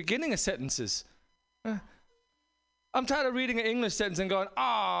points at the beginning of sentences. I'm tired of reading an English sentence and going,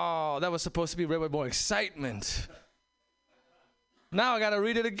 oh, that was supposed to be read with more excitement. Now I got to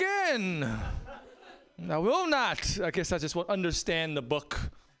read it again. I will not. I guess I just won't understand the book.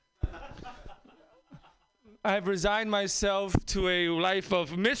 I have resigned myself to a life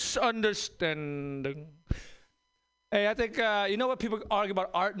of misunderstanding. Hey, I think, you know what people argue about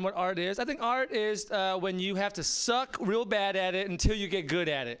art and what art is? I think art is when you have to suck real bad at it until you get good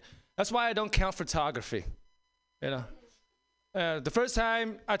at it. That's why I don't count photography, you know. The first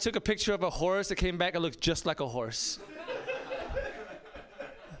time I took a picture of a horse, it came back, it looked just like a horse.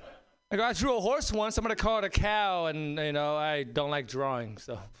 I drew a horse once, I'm gonna call it a cow, and you know, I don't like drawing,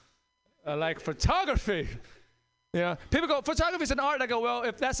 so I like photography. Yeah, people go, photography is an art. I go, well,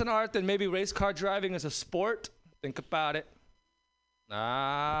 if that's an art, then maybe race car driving is a sport. Think about it.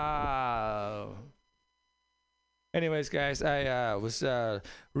 Anyways, guys, I was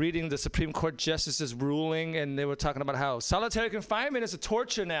reading the Supreme Court justices' ruling, and they were talking about how solitary confinement is a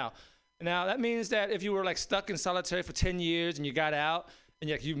torture now. Now, that means that if you were like stuck in solitary for 10 years and you got out, and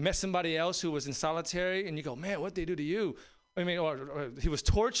you met somebody else who was in solitary, and you go, man, what'd they do to you? I mean, or he was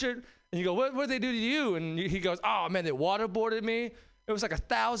tortured, and you go, what'd they do to you? And he goes, oh, man, they waterboarded me. It was like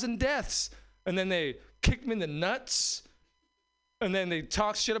 1,000 deaths. And then they kicked me in the nuts. And then they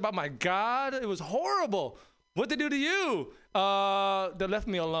talked shit about my God. It was horrible. What'd they do to you? They left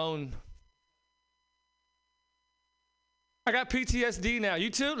me alone. I got PTSD now.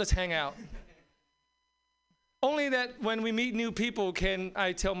 You too? Let's hang out. Only that when we meet new people, can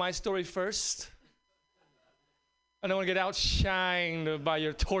I tell my story first? I don't want to get outshined by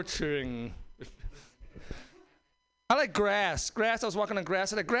your torturing. I like grass. I was walking on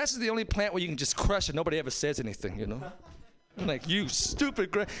grass, and grass is the only plant where you can just crush and nobody ever says anything, you know? I'm like, you stupid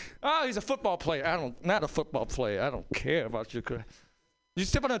grass. Oh, he's a football player. Not a football player. I don't care about your grass. You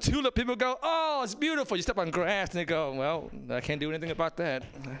step on a tulip, people go, oh, it's beautiful. You step on grass, and they go, well, I can't do anything about that.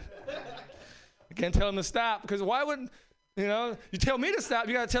 I can't tell him to stop, because why wouldn't, you know, you tell me to stop,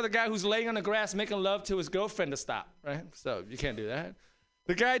 you got to tell the guy who's laying on the grass making love to his girlfriend to stop, right? So you can't do that.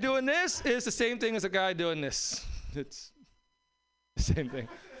 The guy doing this is the same thing as the guy doing this. It's the same thing.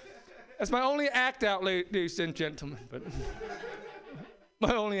 That's my only act out, ladies and gentlemen. But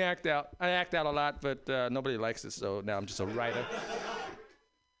my only act out. I act out a lot, but nobody likes it, so now I'm just a writer.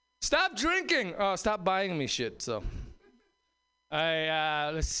 Stop drinking. Stop buying me shit, so.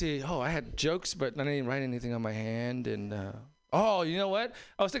 Let's see. Oh, I had jokes, but I didn't write anything on my hand. And oh, you know what?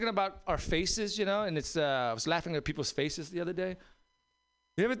 I was thinking about our faces, you know, and I was laughing at people's faces the other day.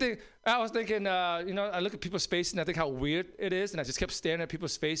 You ever think? I was thinking, you know, I look at people's faces and I think how weird it is, and I just kept staring at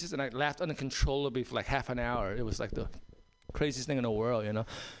people's faces, and I laughed uncontrollably for like half an hour. It was like the craziest thing in the world, you know.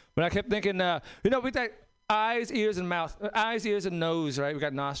 But I kept thinking, you know, we got eyes, ears, and mouth. Eyes, ears, and nose, right? We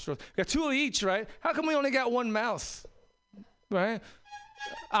got nostrils. We got two of each, right? How come we only got one mouth? Right?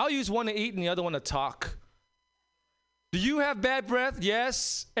 I'll use one to eat and the other one to talk. Do you have bad breath?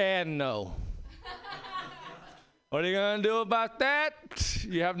 Yes and no. What are you going to do about that?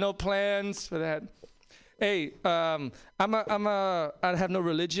 You have no plans for that. Hey, I have no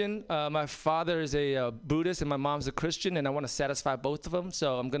religion. My father is a Buddhist and my mom's a Christian, and I want to satisfy both of them,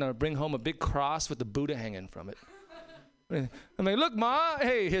 so I'm going to bring home a big cross with the Buddha hanging from it. I mean, look, Ma.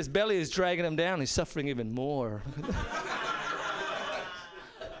 Hey, his belly is dragging him down. He's suffering even more.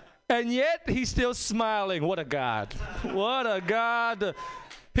 And yet, he's still smiling. What a God. What a God.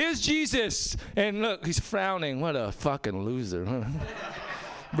 Here's Jesus. And look, he's frowning. What a fucking loser.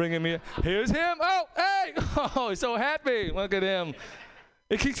 Bringing me. Here's him. Oh, hey. Oh, he's so happy. Look at him.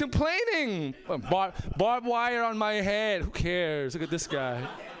 He keeps complaining. Barbed wire on my head. Who cares? Look at this guy.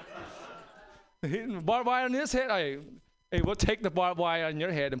 Barbed wire on his head. Hey, we'll take the barbed wire on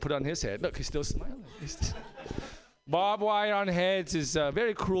your head and put it on his head. Look, he's still smiling. Barbed wire on heads is a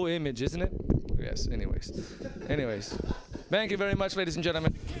very cruel image, isn't it? Yes, anyways. Thank you very much, ladies and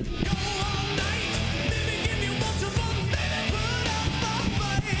gentlemen.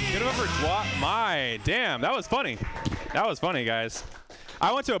 Get over my damn, that was funny. That was funny, guys.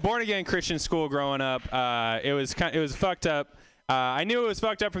 I went to a born-again Christian school growing up. It was fucked up. I knew it was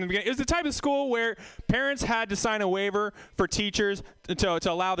fucked up from the beginning. It was the type of school where parents had to sign a waiver for teachers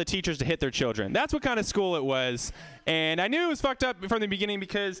to allow the teachers to hit their children. That's what kind of school it was. And I knew it was fucked up from the beginning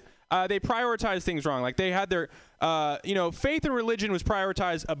because they prioritized things wrong. Like they had their, faith and religion was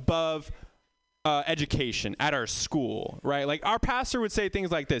prioritized above education at our school, right? Like our pastor would say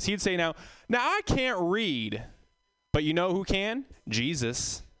things like this. He'd say, now I can't read, but you know who can?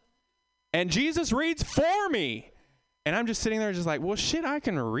 Jesus. And Jesus reads for me. And I'm just sitting there just like, well, shit, I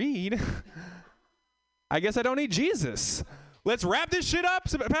can read. I guess I don't need Jesus. Let's wrap this shit up.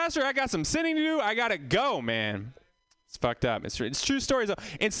 Pastor, I got some sinning to do. I got to go, man. It's fucked up. It's true stories.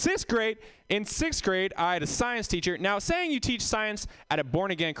 In sixth grade, I had a science teacher. Now, saying you teach science at a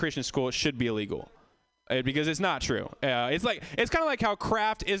born-again Christian school should be illegal. because it's not true. It's kind of like how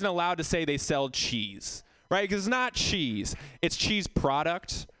Kraft isn't allowed to say they sell cheese, right? Because it's not cheese. It's cheese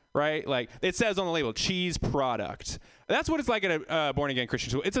product, right? Like it says on the label, cheese product. That's what it's like at a born-again Christian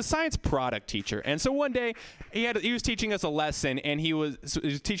school. It's a science product teacher. And so one day he was teaching us a lesson, and he was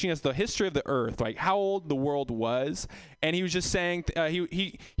teaching us the history of the earth, like how old the world was. And he was just saying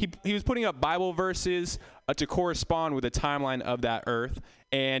he was putting up Bible verses to correspond with the timeline of that earth.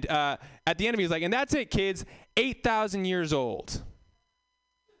 And at the end of it, he's like, and that's it, kids, 8,000 years old.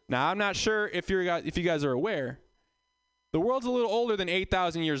 Now, I'm not sure if you guys are aware. The world's a little older than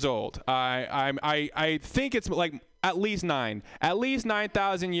 8,000 years old. I think it's like at least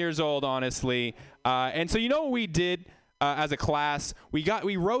 9,000 years old, honestly. And so you know what we did as a class?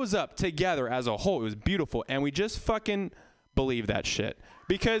 We rose up together as a whole. It was beautiful, and we just fucking believed that shit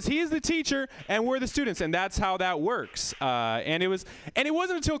because he's the teacher and we're the students, and that's how that works. And it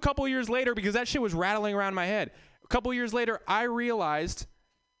wasn't until a couple years later, because that shit was rattling around my head. A couple years later, I realized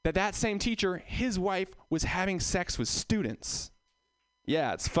that same teacher, his wife, was having sex with students.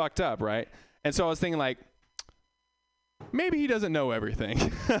 Yeah, it's fucked up, right? And so I was thinking, like, maybe he doesn't know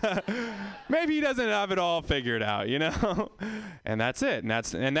everything. Maybe he doesn't have it all figured out, you know? And that's it.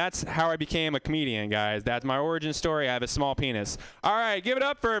 And that's how I became a comedian, guys. That's my origin story. I have a small penis. All right, give it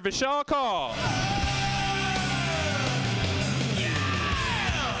up for Vishal Kaul.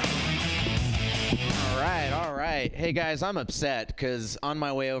 All right. Hey, guys, I'm upset because on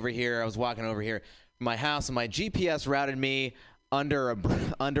my way over here, I was walking over here from my house, and my GPS routed me under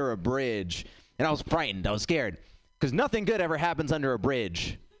a bridge, and I was frightened. I was scared because nothing good ever happens under a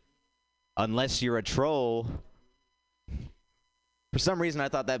bridge unless you're a troll. For some reason, I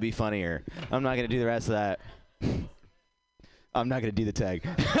thought that'd be funnier. I'm not going to do the rest of that. I'm not going to do the tag.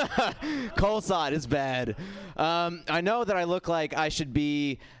 Cole saw it. It's bad. I know that I look like I should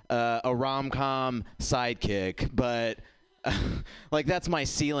be a rom-com sidekick, but like that's my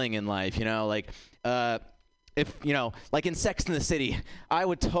ceiling in life, you know? Like if, you know, like in Sex and the City, I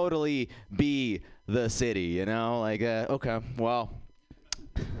would totally be the city, you know? Like, okay, well.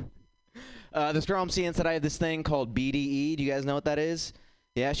 This girl I'm seeing said I have this thing called BDE. Do you guys know what that is?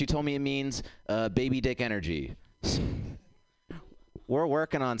 Yeah, she told me it means baby dick energy. We're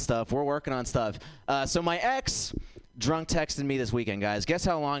working on stuff. So my ex drunk texted me this weekend, guys. Guess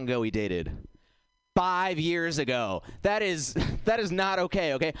how long ago we dated? 5 years ago. That is not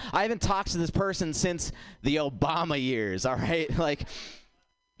okay, okay? I haven't talked to this person since the Obama years, all right? Like,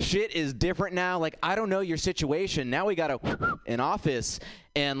 shit is different now. Like, I don't know your situation. Now we got an office,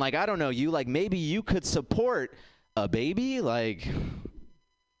 and, like, I don't know you. Like, maybe you could support a baby? Like,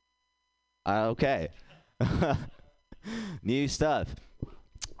 okay. New stuff.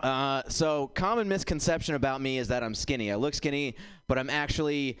 So common misconception about me is that I'm skinny. I look skinny, but I'm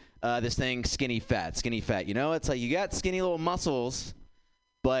actually this thing skinny fat. You know, it's like you got skinny little muscles,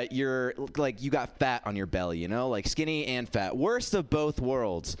 but you're like you got fat on your belly, you know, like skinny and fat. Worst of both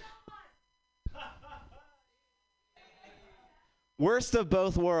worlds. Worst of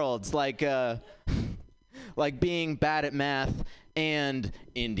both worlds, like being bad at math and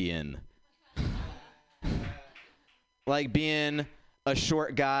Indian. Like being a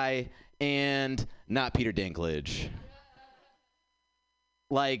short guy and not Peter Dinklage.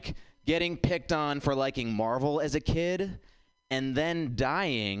 Like getting picked on for liking Marvel as a kid and then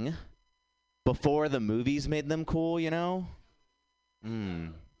dying before the movies made them cool, you know?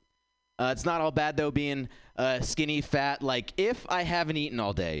 It's not all bad, though, being skinny, fat. Like, if I haven't eaten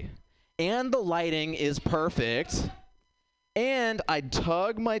all day and the lighting is perfect and I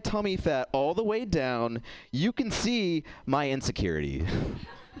tug my tummy fat all the way down, you can see my insecurity.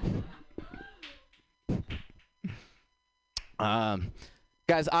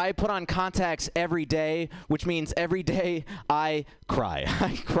 Guys, I put on contacts every day, which means every day I cry.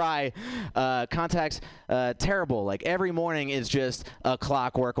 I cry. Contacts, terrible. Like, every morning is just a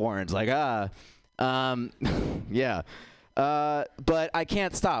Clockwork Orange. Like, yeah. But I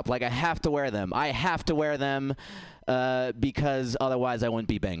can't stop. Like, I have to wear them. Because otherwise I wouldn't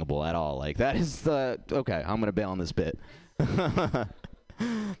be bangable at all. Like, that is the... Okay, I'm going to bail on this bit.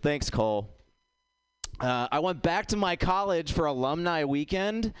 Thanks, Cole. I went back to my college for alumni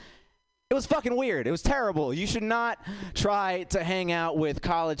weekend. It was fucking weird. It was terrible. You should not try to hang out with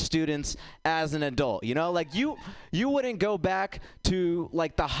college students as an adult. You know, like you wouldn't go back to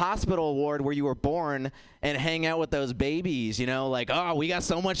like the hospital ward where you were born and hang out with those babies, you know, like, oh, we got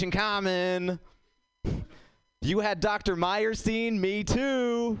so much in common. You had Dr. Meyerstein, me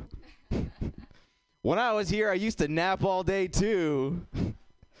too. When I was here, I used to nap all day too.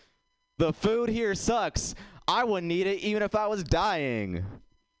 The food here sucks. I wouldn't eat it even if I was dying.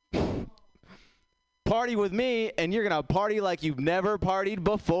 party with me, and you're going to party like you've never partied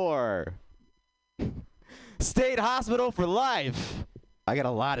before. State hospital for life. I got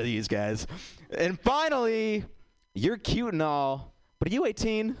a lot of these guys. And finally, you're cute and all, but are you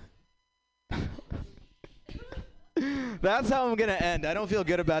 18? That's how I'm going to end. I don't feel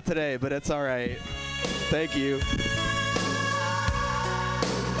good about today, but it's all right. Thank you.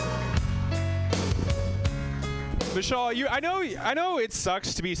 Vishal, I know it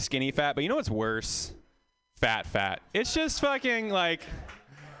sucks to be skinny fat, but you know what's worse? Fat. It's just fucking like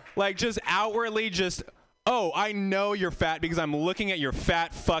just outwardly just, oh, I know you're fat because I'm looking at your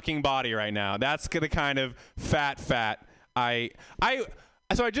fat fucking body right now. That's the kind of fat. So I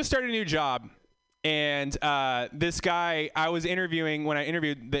just started a new job, and this guy I was interviewing, when I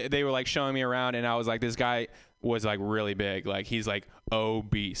interviewed, they were like showing me around, and I was like, this guy was like really big. Like he's like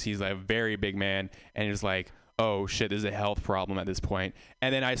obese. He's like a very big man, and he's like, oh shit, this is a health problem at this point.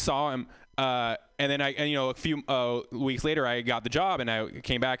 And then I saw him, and a few weeks later I got the job, and I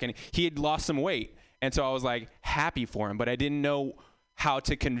came back, and he had lost some weight, and so I was like happy for him, but I didn't know how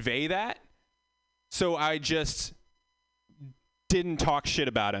to convey that, so I just didn't talk shit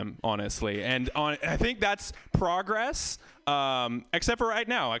about him, honestly. And I think that's progress, except for right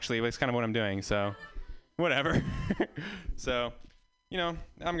now. Actually, it's kind of what I'm doing. So, whatever. So, I'm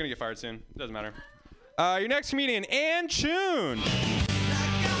gonna get fired soon. It doesn't matter. Your next comedian, Ann Chun.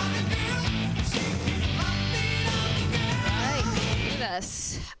 Right.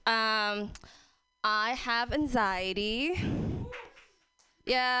 This. I have anxiety.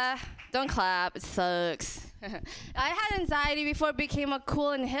 Yeah, don't clap. It sucks. I had anxiety before it became a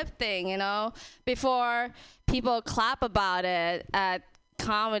cool and hip thing, before people clap about it at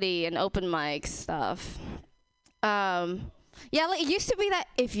comedy and open mic stuff. Yeah, like it used to be that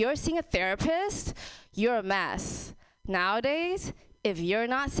if you're seeing a therapist, you're a mess. Nowadays, if you're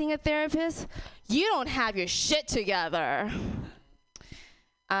not seeing a therapist, you don't have your shit together.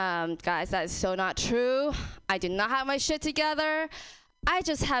 Guys, that is so not true. I do not have my shit together. I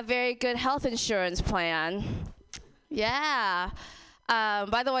just have very good health insurance plan. Yeah.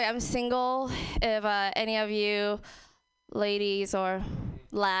 By the way, I'm single. If any of you ladies or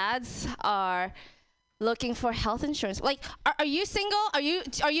lads are looking for health insurance, like, are you single? Are you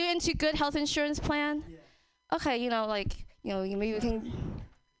into good health insurance plan? Yeah. Okay, maybe we can.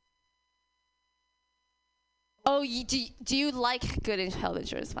 Oh, do you like good health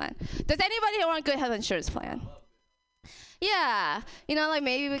insurance plan? Does anybody want a good health insurance plan? Yeah,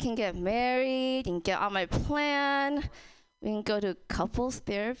 maybe we can get married, you can get on my plan, we can go to couples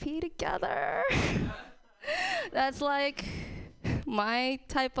therapy together. That's like my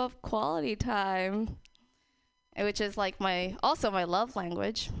type of quality time, which is like also my love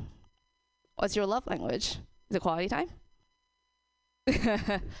language. What's your love language? Is it quality time?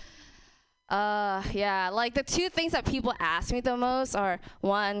 Yeah, like the two things that people ask me the most are,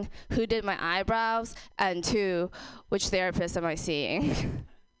 one, who did my eyebrows, and two, which therapist am I seeing?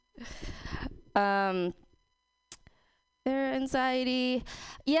 Their anxiety.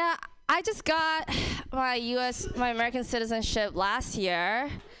 Yeah, I just got my American citizenship last year.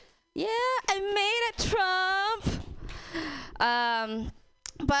 Yeah, I made it, Trump.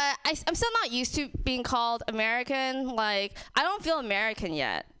 But I'm still not used to being called American. Like, I don't feel American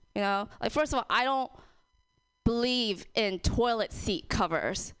yet. First of all, I don't believe in toilet seat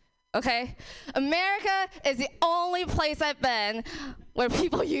covers, okay? America is the only place I've been where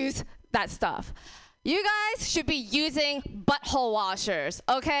people use that stuff. You guys should be using butthole washers,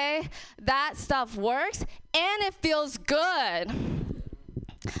 okay? That stuff works, and it feels good.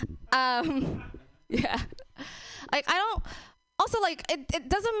 Yeah. It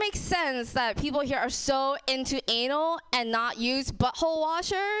doesn't make sense that people here are so into anal and not use butthole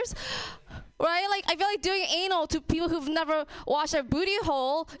washers, right? Like, I feel like doing anal to people who've never washed their booty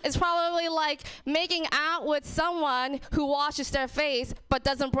hole is probably like making out with someone who washes their face but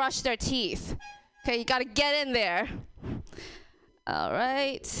doesn't brush their teeth. Okay, you gotta get in there. All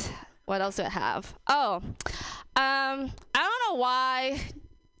right. What else do I have? Oh, I don't know why,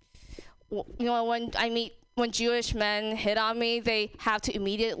 when Jewish men hit on me, they have to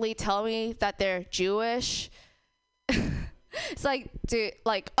immediately tell me that they're Jewish. It's like, dude,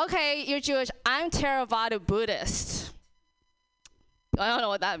 okay, you're Jewish. I'm Theravada Buddhist. I don't know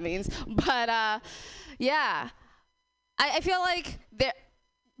what that means, but yeah, I feel like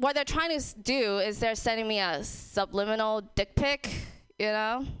what they're trying to do is they're sending me a subliminal dick pic.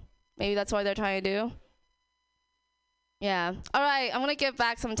 Maybe that's what they're trying to do. Yeah. All right, I'm gonna give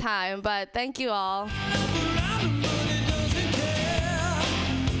back some time, but thank you all.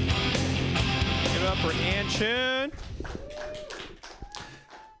 Give it up for Ann Chun.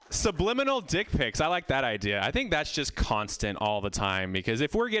 Subliminal dick pics. I like that idea. I think that's just constant all the time, because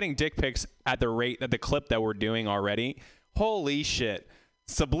if we're getting dick pics at the clip that we're doing already, holy shit.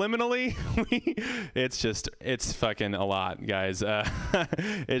 Subliminally, it's fucking a lot, guys.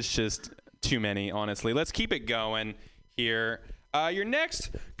 It's just too many, honestly. Let's keep it going here. Your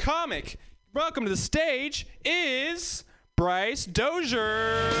next comic, welcome to the stage, is Bryce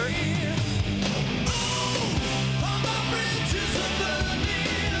Dozier.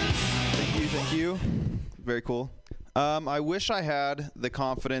 Thank you. Very cool. I wish I had the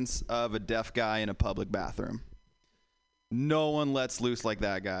confidence of a deaf guy in a public bathroom. No one lets loose like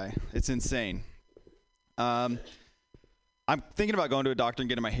that guy. It's insane. I'm thinking about going to a doctor and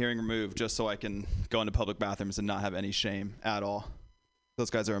getting my hearing removed just so I can go into public bathrooms and not have any shame at all. Those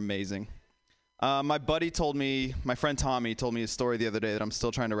guys are amazing. My friend Tommy told me a story the other day that I'm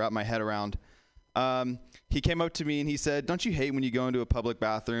still trying to wrap my head around. He came up to me and he said, "Don't you hate when you go into a public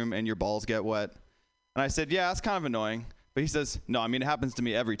bathroom and your balls get wet?" And I said, "Yeah, that's kind of annoying." But he says, "No, I mean, it happens to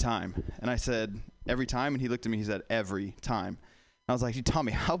me every time." And I said, "Every time?" And he looked at me, he said, "Every time." And I was like,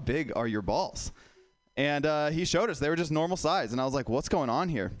 "Tommy, how big are your balls?" And he showed us. They were just normal size. And I was like, "What's going on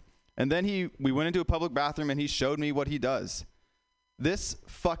here?" And then we went into a public bathroom and he showed me what he does. This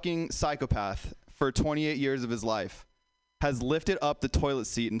fucking psychopath, for 28 years of his life, has lifted up the toilet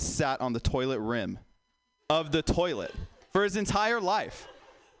seat and sat on the toilet rim of the toilet for his entire life.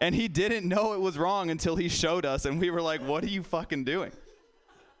 And he didn't know it was wrong until he showed us, and we were like, "What are you fucking doing?"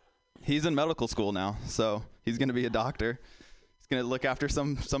 He's in medical school now, so he's going to be a doctor. He's going to look after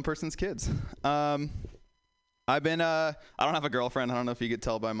some person's kids. I don't have a girlfriend. I don't know if you could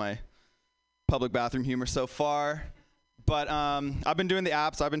tell by my public bathroom humor so far. But I've been doing the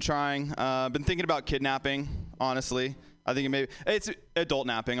apps. I've been trying. I've been thinking about kidnapping, honestly. I think it's adult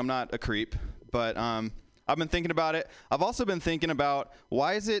napping. I'm not a creep, but I've been thinking about it. I've also been thinking about,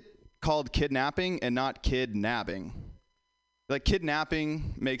 why is it called kidnapping and not kidnapping? Like,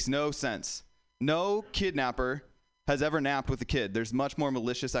 kidnapping makes no sense. No kidnapper has ever napped with a kid. There's much more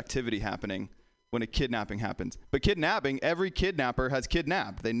malicious activity happening when a kidnapping happens. But kidnapping, every kidnapper has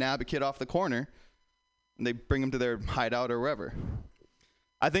kidnapped. They nab a kid off the corner, and they bring him to their hideout or wherever.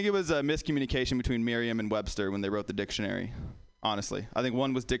 I think it was a miscommunication between Merriam and Webster when they wrote the dictionary, honestly. I think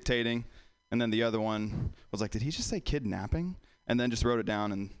one was dictating, and then the other one was like, did he just say kidnapping? And then just wrote it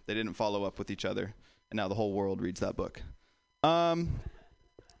down, and they didn't follow up with each other. And now the whole world reads that book.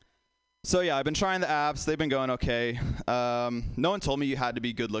 So yeah, I've been trying the apps. They've been going okay. No one told me you had to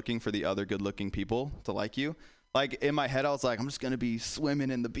be good looking for the other good looking people to like you. Like, in my head, I was like, I'm just going to be swimming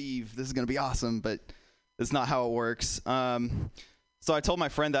in the beeve. This is going to be awesome, but it's not how it works. So I told my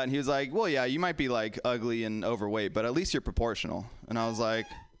friend that, and he was like, well, yeah, you might be like ugly and overweight, but at least you're proportional. And I was like,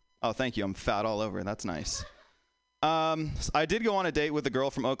 oh, thank you. I'm fat all over. That's nice. I did go on a date with a girl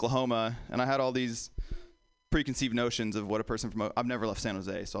from Oklahoma, and I had all these preconceived notions of what a person from I've never left San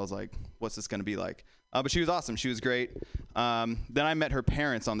Jose, so I was like, what's this going to be like? But she was awesome. She was great. Then I met her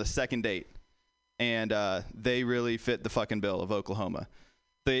parents on the second date, and they really fit the fucking bill of Oklahoma.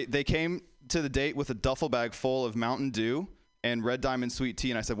 They came to the date with a duffel bag full of Mountain Dew and Red Diamond sweet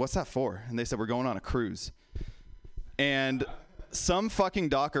tea, and I said, what's that for? And they said, we're going on a cruise. And some fucking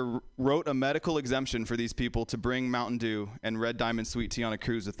doctor wrote a medical exemption for these people to bring Mountain Dew and Red Diamond sweet tea on a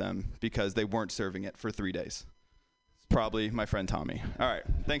cruise with them because they weren't serving it for 3 days. It's probably my friend Tommy. All right.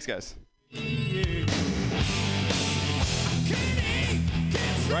 Thanks, guys.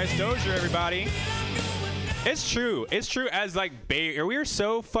 Bryce Dozier, everybody. It's true. It's true. As like Bay, we're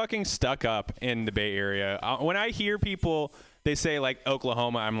so fucking stuck up in the Bay Area. When I hear people, they say like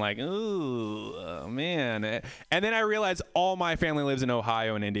Oklahoma, I'm like, ooh, oh, man. And then I realize all my family lives in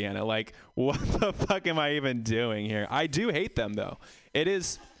Ohio and Indiana. Like, what the fuck am I even doing here? I do hate them, though. It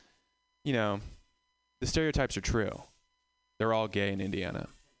is, you know, the stereotypes are true. They're all gay in Indiana.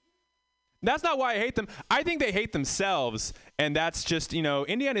 That's not why I hate them. I think they hate themselves, and that's just, you know,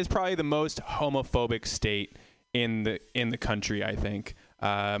 Indiana is probably the most homophobic state in the country, I think.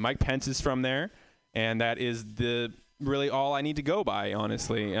 Mike Pence is from there, and that is really all I need to go by,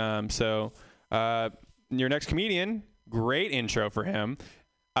 honestly. So your next comedian, great intro for him.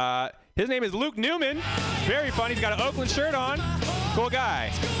 His name is Luke Newman. Very funny. He's got an Oakland shirt on. Cool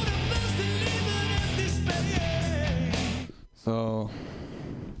guy. So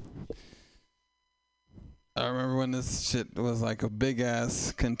I remember when this shit was like a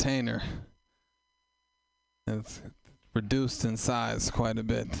big-ass container. It's reduced in size quite a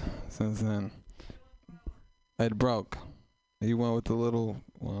bit since then. It broke. You went with the little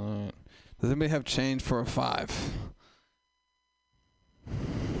one. Does anybody have change for a 5?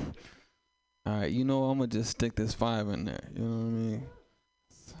 All right, you know I'm going to just stick this 5 in there. You know what I mean?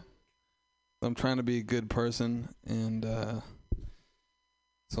 I'm trying to be a good person, and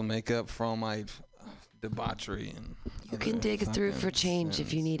so make up for all my debauchery. And you can dig through for change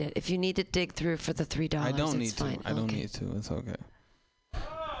if you need it. If you need to dig through for the $3, I don't need it's fine. to. I don't need to. It's okay.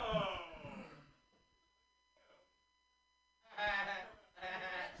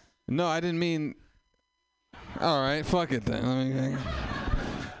 No, I didn't mean. All right, fuck it then. Let me.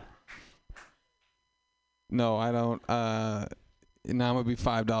 No, I don't. Now I'm gonna be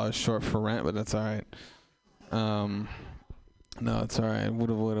 $5 short for rent, but that's all right. No, it's all right.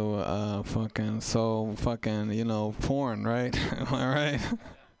 Fucking porn, right? Am I right?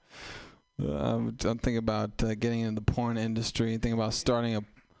 I'm thinking about getting into the porn industry. Thinking about starting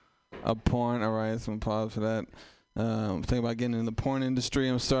a porn. All right, some applause for that. I'm thinking about getting in the porn industry.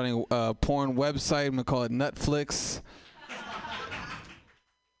 I'm starting a porn website. I'm gonna call it Netflix.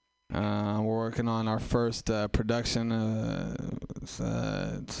 We're working on our first production.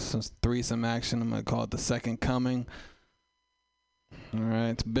 Some threesome action. I'm gonna call it The Second Coming. All right,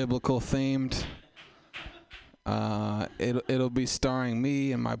 it's biblical themed. It'll be starring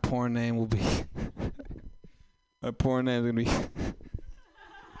me, and my porn name will be. My porn name is gonna be.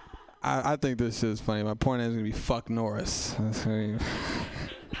 I think this shit is funny. My porn name is gonna be Fuck Norris. That's very.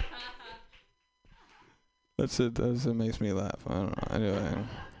 That shit makes me laugh. I don't know. Anyway,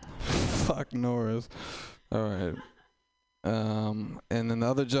 Fuck Norris. All right. And then the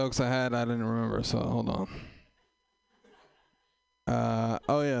other jokes I had, I didn't remember. So hold on.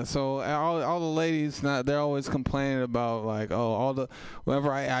 Oh yeah, so all the ladies, they're always complaining about like,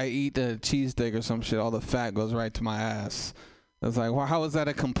 whenever I eat a cheesesteak or some shit, all the fat goes right to my ass. It's like, well, how is that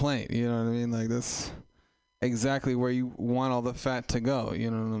a complaint? You know what I mean? Like, that's exactly where you want all the fat to go.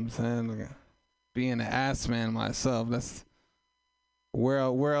 You know what I'm saying? Like, being an ass man myself, that's where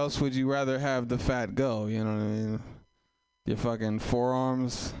else would you rather have the fat go? You know what I mean? Your fucking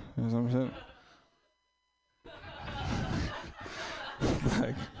forearms or some shit.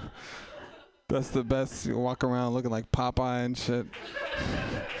 Like, that's the best. You walk around looking like Popeye and shit.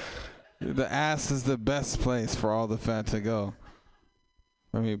 The ass is the best place for all the fat to go.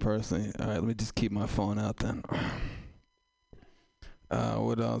 For me personally. All right, let me just keep my phone out then.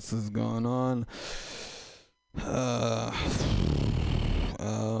 What else is going on?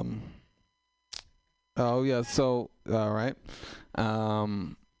 Oh yeah. So all right.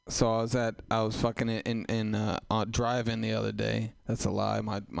 So I was fucking in drive-in the other day. That's a lie.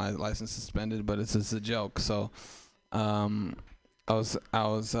 My license suspended, but it's just a joke. So, I was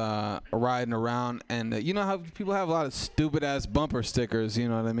riding around, and you know how people have a lot of stupid ass bumper stickers. You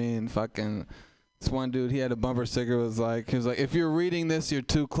know what I mean? Fucking this one dude, he had a bumper sticker. He was like, if you're reading this, you're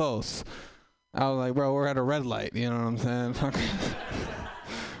too close. I was like, bro, we're at a red light. You know what I'm saying? Fucking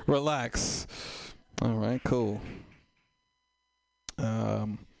relax. All right, cool.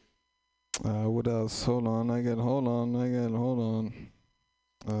 What else? Hold on. Hang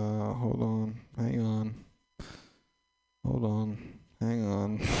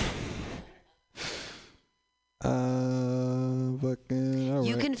on. Fucking. All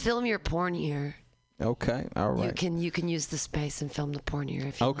You right. can film your porn here. Okay. All right. You can use the space and film the porn here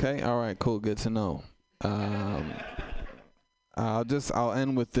if you want. Okay. All right. Cool. Good to know. I'll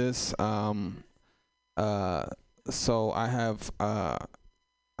end with this. So I have.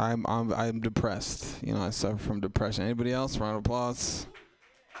 I'm depressed. You know, I suffer from depression. Anybody else? Round of applause.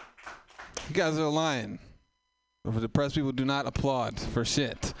 You guys are lying. For depressed people, do not applaud for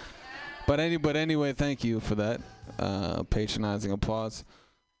shit. But anyway, thank you for that patronizing applause.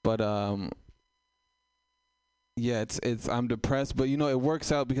 But yeah, it's I'm depressed, but you know it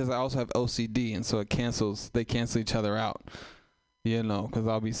works out because I also have OCD, and so they cancel each other out. You know, because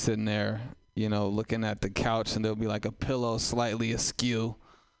I'll be sitting there, you know, looking at the couch, and there'll be like a pillow slightly askew.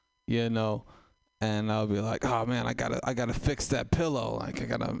 You know, and I'll be like, oh man, I gotta fix that pillow. Like I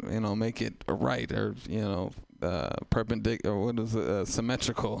gotta, you know, make it right, or you know, perpendicular, or what is it,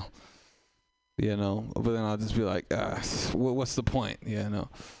 symmetrical. You know, but then I'll just be like, what's the point? You know,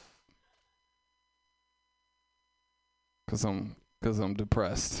 cause I'm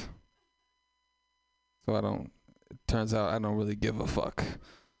depressed. So it turns out I don't really give a fuck.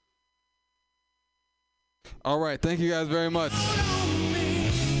 All right, thank you guys very much.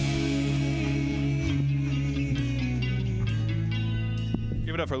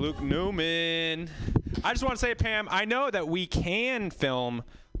 Give it up for Luke Newman. I just want to say, Pam, I know that we can film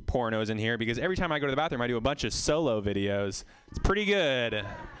pornos in here because every time I go to the bathroom, I do a bunch of solo videos. It's pretty good.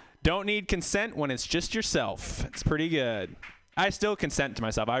 Don't need consent when it's just yourself. It's pretty good. I still consent to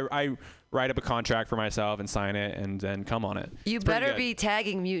myself. I write up a contract for myself and sign it and then come on it. You better be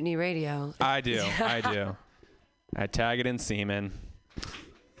tagging Mutiny Radio. I do. I tag it in semen.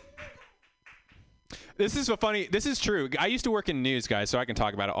 This is funny. This is true. I used to work in news, guys, so I can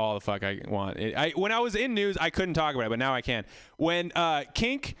talk about it all the fuck I want. When I was in news, I couldn't talk about it, but now I can. When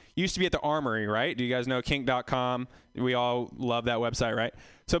Kink used to be at the Armory, right? Do you guys know kink.com? We all love that website, right?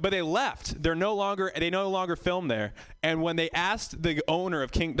 So, but they left. They no longer film there. And when they asked the owner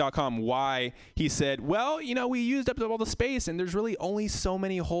of kink.com why, he said, well, we used up all the space, and there's really only so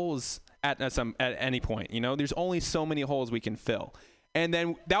many holes at any point. There's only so many holes we can fill. And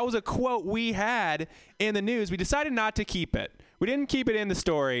then that was a quote we had in the news. We decided not to keep it. We didn't keep it in the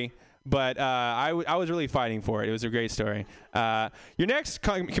story, but I was really fighting for it. It was a great story. Your next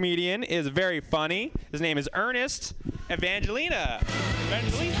comedian is very funny. His name is Ernest Evangelista.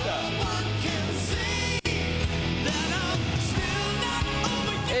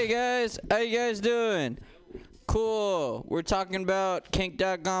 Hey guys, how you guys doing? Cool. We're talking about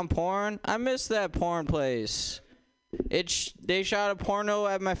kink.com porn. I miss that porn place. They shot a porno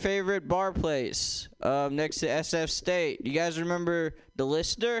at my favorite bar place, next to SF State. You guys remember the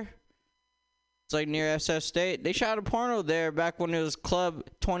Lister? It's like near SF State. They shot a porno there back when it was Club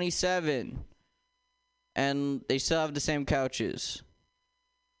 27, and they still have the same couches.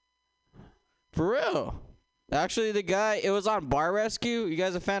 For real. Actually, the guy, it was on Bar Rescue. You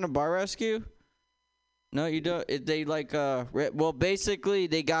guys a fan of Bar Rescue? No, you don't. Well, basically,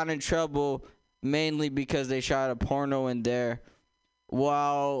 they got in trouble mainly because they shot a porno in there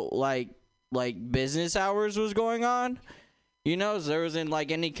while like business hours was going on. So there wasn't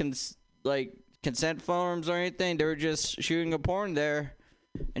like any consent forms or anything. They were just shooting a porn there,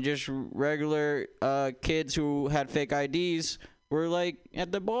 and just regular kids who had fake IDs were like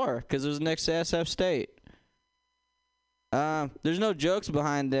at the bar because it was next to SF State. There's no jokes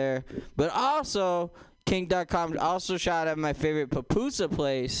behind there, but also King.com also shot at my favorite pupusa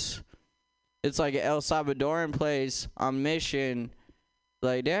place. It's like an El Salvadoran place on Mission.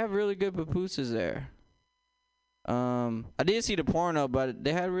 Like, they have really good pupusas there. I didn't see the porno, but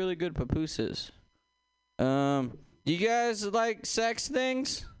they had really good pupusas. Do you guys like sex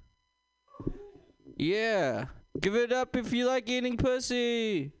things? Yeah. Give it up if you like eating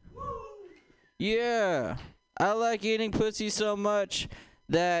pussy. Yeah. I like eating pussy so much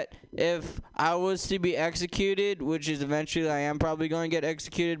that if I was to be executed, which is eventually I am probably going to get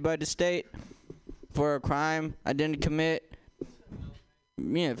executed by the state for a crime I didn't commit,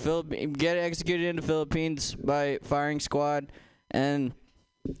 get executed in the Philippines by firing squad, and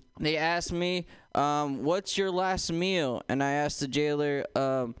they asked me, what's your last meal? And I asked the jailer,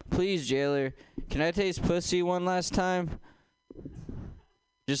 please, jailer, can I taste pussy one last time?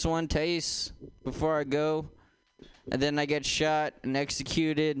 Just one taste before I go. And then I get shot and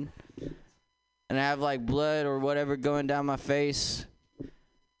executed, and I have like blood or whatever going down my face.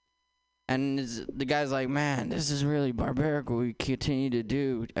 And the guy's like, man, this is really barbaric what we continue to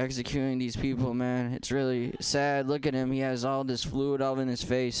do, executing these people, man. It's really sad. Look at him. He has all this fluid all in his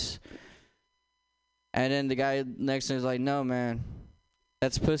face. And then the guy next to him is like, no, man,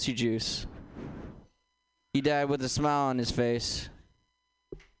 that's pussy juice. He died with a smile on his face.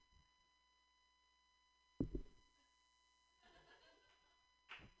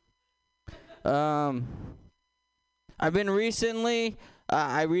 I've been recently,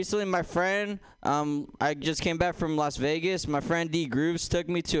 my friend, I just came back from Las Vegas. My friend D Grooves took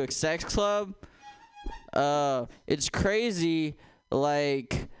me to a sex club. It's crazy,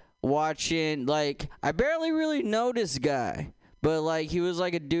 like, watching, like, I barely really know this guy, but, like, he was,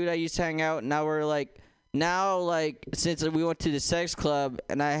 like, a dude I used to hang out, and now, since we went to the sex club,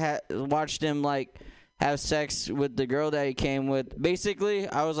 and I watched him, like, have sex with the girl that he came with. Basically,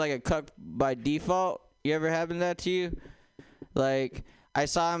 I was like a cuck by default. You ever happened that to you? Like, I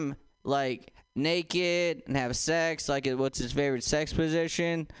saw him like naked and have sex, like what's his favorite sex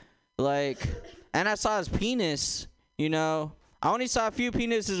position, like, and I saw his penis. I only saw a few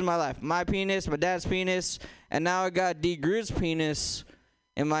penises in my life. My penis, my dad's penis, and now I got D. Groove's penis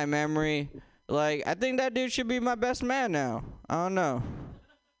in my memory. Like, I think that dude should be my best man now. I don't know.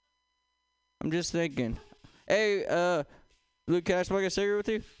 I'm just thinking. Hey, Luke, can I smoke a cigarette with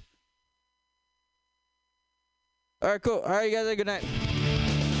you? All right, cool. All right, you guys have a good night.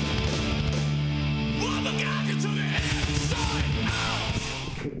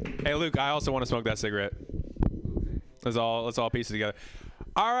 Hey, Luke, I also want to smoke that cigarette. Let's all piece it together.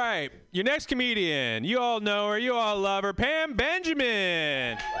 All right, your next comedian. You all know her. You all love her. Pam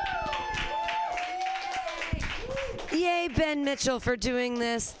Benjamin. Yay, Ben Mitchell, for doing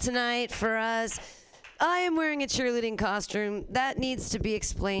this tonight for us. I am wearing a cheerleading costume. That needs to be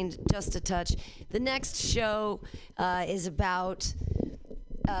explained just a touch. The next show is about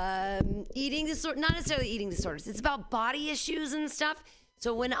eating disorder, not necessarily eating disorders. It's about body issues and stuff.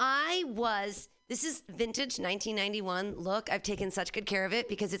 So when I was This is vintage 1991. Look, I've taken such good care of it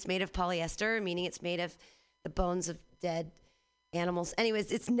because it's made of polyester, meaning it's made of the bones of dead animals.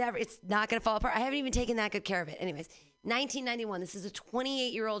 Anyways, it's not going to fall apart. I haven't even taken that good care of it. Anyways, 1991. This is a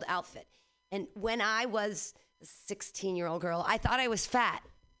 28-year-old outfit. And when I was a 16-year-old girl, I thought I was fat.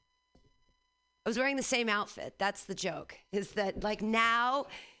 I was wearing the same outfit. That's the joke. Is that like now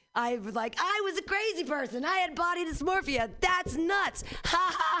I was a crazy person. I had body dysmorphia. That's nuts.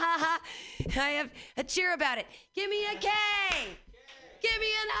 Ha ha ha ha. I have a cheer about it. Give me a K. Give me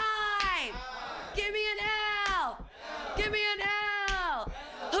an I. Give me an L. Give me an L.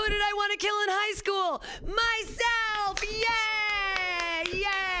 Who did I want to kill in high school? Myself. Yay!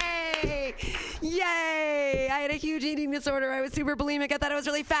 Yay! Yay! I had a huge eating disorder. I was super bulimic. I thought I was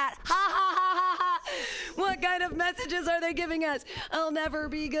really fat. Ha ha ha ha ha. What kind of messages are they giving us? I'll never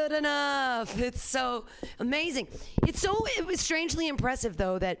be good enough. It's so amazing. It was strangely impressive,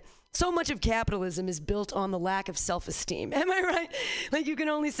 though, that so much of capitalism is built on the lack of self-esteem. Am I right? Like you can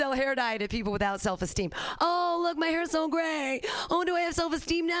only sell hair dye to people without self-esteem. Oh, look, my hair's so gray. Oh, do I have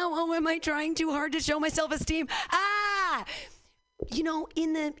self-esteem now? Oh, am I trying too hard to show my self-esteem? Ah! You know,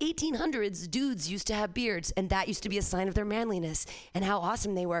 in the 1800s, dudes used to have beards, and that used to be a sign of their manliness and how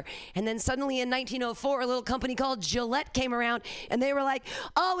awesome they were. And then suddenly in 1904, a little company called Gillette came around, and they were like,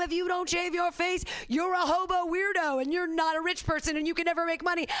 oh, if you don't shave your face, you're a hobo weirdo, and you're not a rich person, and you can never make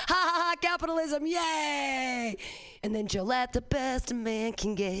money. Ha ha ha, capitalism, yay! And then Gillette, the best a man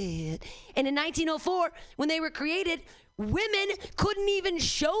can get. And in 1904, when they were created, women couldn't even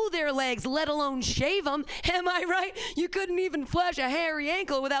show their legs, let alone shave them. Am I right? You couldn't even flash a hairy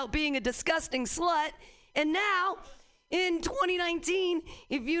ankle without being a disgusting slut. And now, in 2019,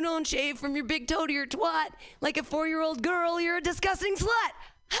 if you don't shave from your big toe to your twat, like a 4-year-old girl, you're a disgusting slut.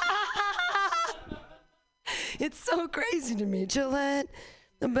 It's so crazy to me. Gillette,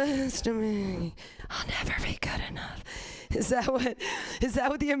 the best of me. I'll never be good enough. Is that what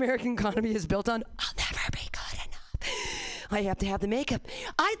the American economy is built on? I'll never be good enough. I have to have the makeup.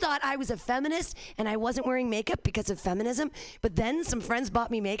 I thought I was a feminist and I wasn't wearing makeup because of feminism, but then some friends bought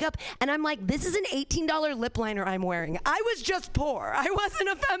me makeup and I'm like, this is an $18 lip liner I'm wearing. I was just poor. I wasn't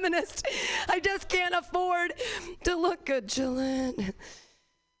a feminist. I just can't afford to look good, Gillette.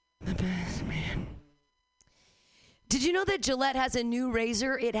 The best man. Did you know that Gillette has a new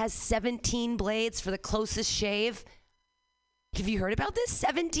razor? It has 17 blades for the closest shave. Have you heard about this?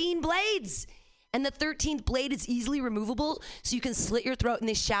 17 blades. And the 13th blade is easily removable, so you can slit your throat in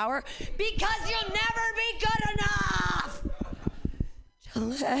the shower because you'll never be good enough.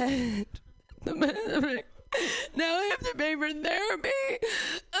 Gillette. Now I have to pay for therapy.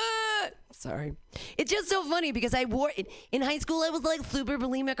 Sorry. It's just so funny because I wore it in high school. I was like super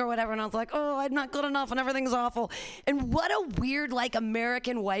bulimic or whatever, and I was like, oh, I'm not good enough and everything's awful. And what a weird, like,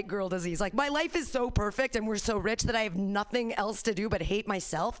 American white girl disease. Like, my life is so perfect and we're so rich that I have nothing else to do but hate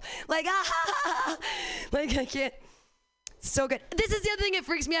myself. Like, like, I can't. So good. This is the other thing that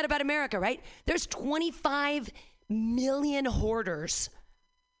freaks me out about America, right? There's 25 million hoarders.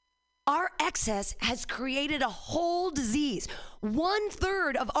 Our excess has created a whole disease.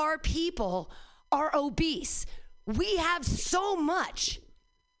 1/3 of our people are obese. We have so much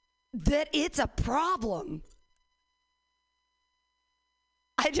that it's a problem.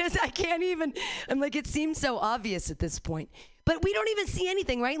 I can't even, I'm like, it seems so obvious at this point. But we don't even see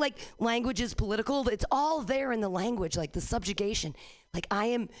anything, right? Like, language is political. It's all there in the language, like the subjugation. Like, I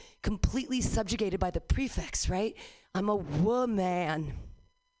am completely subjugated by the prefix, right? I'm a woman.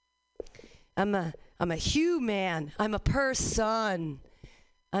 I'm a human. I'm a person.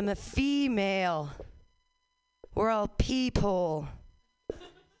 I'm a female. We're all people.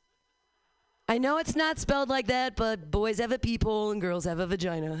 I know it's not spelled like that, but boys have a peephole and girls have a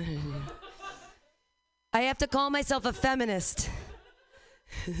vagina. I have to call myself a feminist.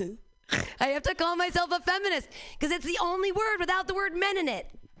 I have to call myself a feminist because it's the only word without the word men in it.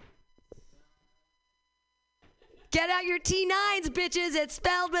 Get out your T9s, bitches. It's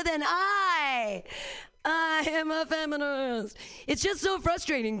spelled with an I. I am a feminist. It's just so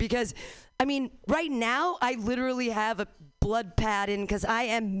frustrating because, I mean, right now, I literally have a blood pad in because I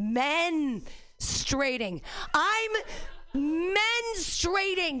am menstruating. I'm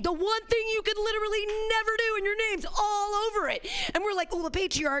menstruating. The one thing you could literally never do, and your name's all over it. And we're like, oh, the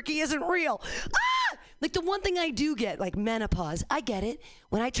patriarchy isn't real. Ah! Like, the one thing I do get, like menopause, I get it.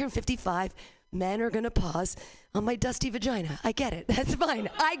 When I turn 55, men are going to pause on my dusty vagina. I get it. That's fine.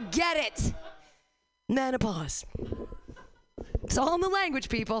 I get it. Menopause. It's all in the language,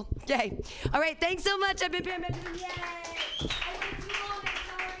 people. Yay. All right. Thanks so much. I've been Pam Benjamin.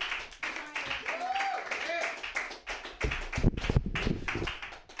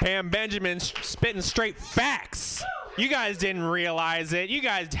 Yay. Pam Benjamin spitting straight facts. You guys didn't realize it. You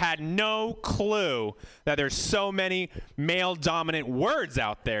guys had no clue that there's so many male-dominant words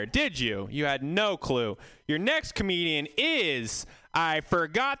out there, did you? You had no clue. Your next comedian is, I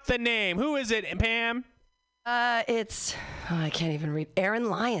forgot the name. Who is it, Pam? It's, I can't even read. Aaron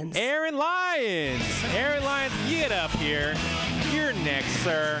Lyons. Aaron Lyons. Aaron Lyons, get up here. You're next,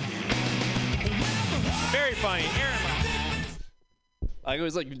 sir. Very funny. Aaron Lyons. I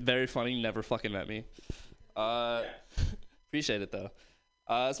was like very funny, never fucking met me. Appreciate it though.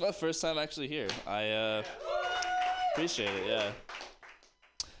 It's my first time actually here. I appreciate it,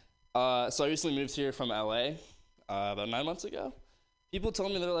 yeah. So I recently moved here from LA about 9 months ago. People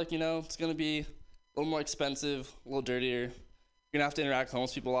told me they're like, it's gonna be a little more expensive, a little dirtier. You're gonna have to interact with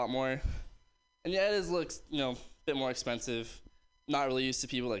homeless people a lot more. And yeah, it looks, a bit more expensive. Not really used to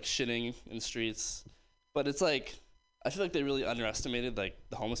people like shitting in the streets. But it's like, I feel like they really underestimated like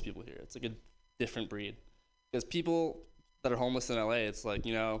the homeless people here. It's like a different breed. Because people that are homeless in LA, it's like,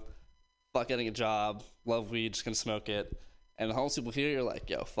 fuck getting a job, love weed, just gonna smoke it. And the homeless people here, you're like,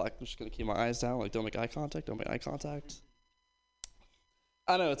 yo, fuck, I'm just gonna keep my eyes down, like don't make eye contact.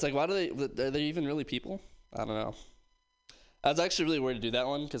 I don't know, it's like, are they even really people? I don't know. I was actually really worried to do that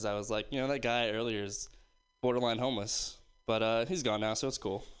one, because I was like, that guy earlier is borderline homeless. But he's gone now, so it's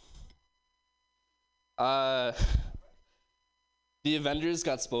cool. The Avengers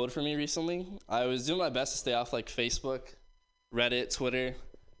got spoiled for me recently. I was doing my best to stay off like Facebook, Reddit, Twitter.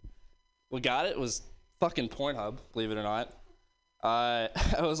 What got it was fucking Pornhub, believe it or not. I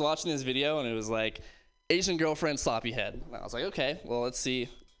was watching this video and it was like, Asian girlfriend sloppy head. And I was like, okay, well, let's see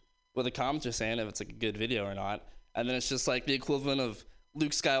what the comments are saying, if it's like a good video or not. And then it's just like the equivalent of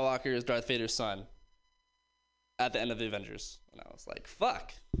Luke Skywalker as Darth Vader's son at the end of the Avengers. And I was like,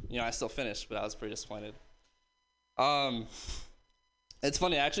 fuck. I still finished, but I was pretty disappointed. It's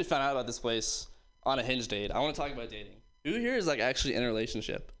funny, I actually found out about this place on a Hinge date. I want to talk about dating. Who here is like actually in a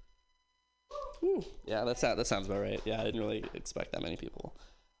relationship? Ooh, yeah, that sounds about right. Yeah, I didn't really expect that many people.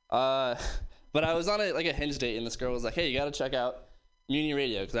 But I was on a Hinge date, and this girl was like, hey, you got to check out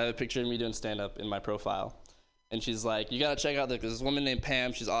MutinyRadio, because I have a picture of me doing stand-up in my profile. And she's like, you got to check out this woman named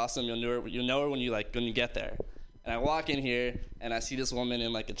Pam. She's awesome. You'll know her when you get there. And I walk in here, and I see this woman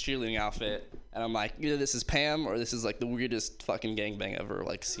in like a cheerleading outfit, and I'm like, either this is Pam, or this is like the weirdest fucking gangbang I've ever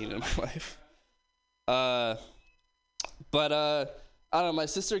like seen in my life. But I don't know, my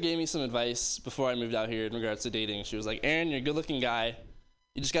sister gave me some advice before I moved out here in regards to dating. She was like, Aaron, you're a good looking guy.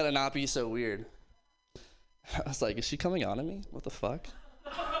 You just gotta not be so weird. I was like, is she coming on to me? What the fuck?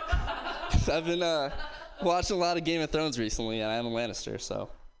 I've been watching a lot of Game of Thrones recently, and I am a Lannister, so.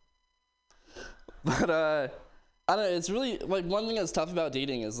 But I don't know, it's really, like, one thing that's tough about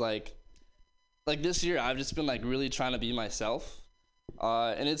dating is, like this year, I've just been, like, really trying to be myself.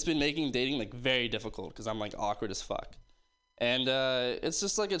 And it's been making dating, like, very difficult, because I'm, like, awkward as fuck. And it's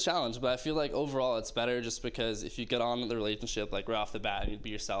just, like, a challenge, but I feel like overall it's better just because if you get on with the relationship, like, right off the bat and you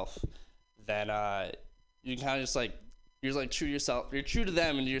be yourself, then you can kind of just, like, you're, like, true to yourself. You're true to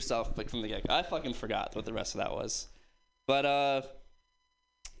them and to yourself, like, from the get-go. I fucking forgot what the rest of that was. But,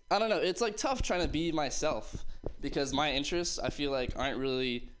 I don't know, it's, like, tough trying to be myself because my interests, I feel like, aren't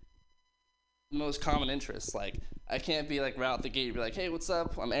really the most common interests. Like, I can't be, like, right out the gate, be like, hey, what's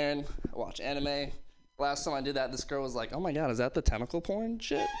up? I'm Aaron. I watch anime. Last time I did that, this girl was like, oh my god, is that the tentacle porn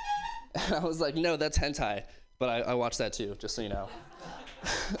shit? And I was like, no, that's hentai. But I watched that too, just so you know.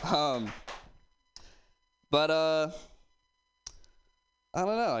 But I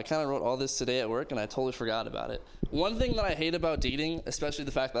don't know, I kind of wrote all this today at work and I totally forgot about it. One thing that I hate about dating, especially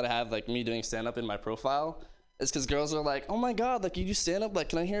the fact that I have like me doing stand-up in my profile, is because girls are like, oh my god, like you do stand-up, like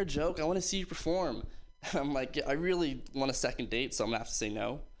can I hear a joke? I want to see you perform. And I'm like, yeah, I really want a second date, so I'm gonna have to say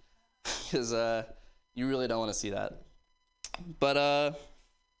no. Because you really don't want to see that. But I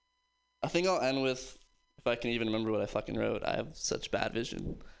think I'll end with, if I can even remember what I fucking wrote. I have such bad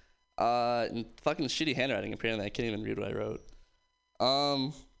vision. And fucking shitty handwriting, apparently. I can't even read what I wrote.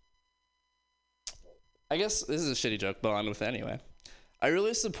 I guess this is a shitty joke, but I'll end with it anyway. I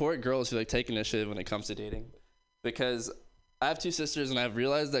really support girls who like take initiative when it comes to dating. Because I have two sisters, and I've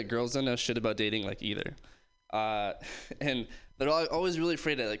realized that girls don't know shit about dating like either. And they're always really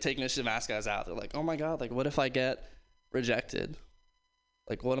afraid to like take initiative and ask guys out. They're like, oh my god, like what if I get rejected?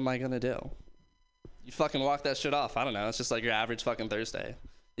 Like what am I gonna do? You fucking walk that shit off. I don't know. It's just like your average fucking Thursday.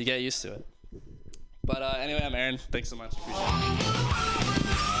 You get used to it. But anyway, I'm Aaron. Thanks so much. Appreciate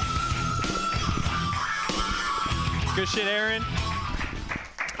it. Good shit, Aaron.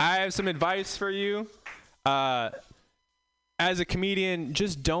 I have some advice for you. As a comedian,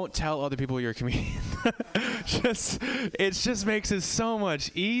 just don't tell other people you're a comedian. it just makes it so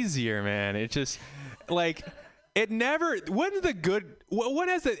much easier, man. It just like it never. When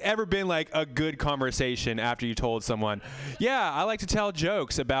has it ever been like a good conversation after you told someone, yeah, I like to tell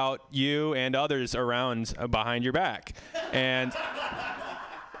jokes about you and others around behind your back, and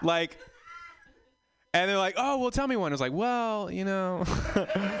like. And they're like, oh, well, tell me one. It's like, well, you know,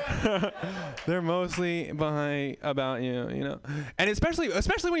 they're mostly behind about you, you know. And especially when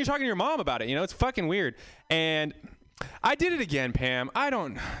you're talking to your mom about it, you know, it's fucking weird. And I did it again, Pam.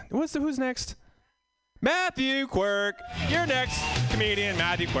 Who's next? Matthew Quirk. You're next, comedian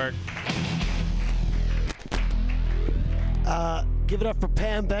Matthew Quirk. Give it up for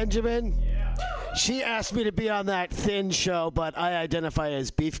Pam Benjamin. Yeah. She asked me to be on that Thin show, but I identify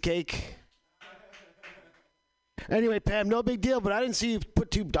as Beefcake. Anyway, Pam, no big deal, but I didn't see you put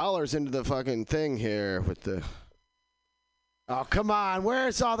 $2 into the fucking thing here with the... Oh, come on.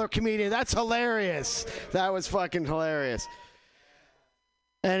 Where's all the comedians? That's hilarious. That was fucking hilarious.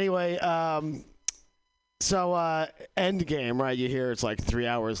 Anyway, so Endgame, right? You hear it's like 3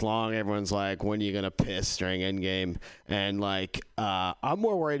 hours long. Everyone's like, when are you going to piss during Endgame? And like, I'm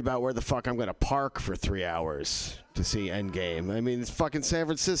more worried about where the fuck I'm going to park for 3 hours to see Endgame. I mean, it's fucking San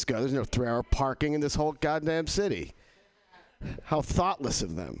Francisco. There's no 3-hour parking in this whole goddamn city. How thoughtless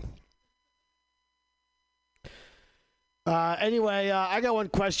of them. Anyway, I got one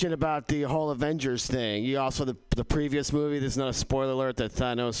question about the whole Avengers thing. You also, the previous movie, this is not a spoiler alert, that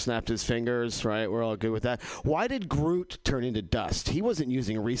Thanos snapped his fingers, right? We're all good with that. Why did Groot turn into dust? He wasn't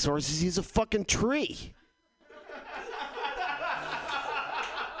using resources. He's a fucking tree.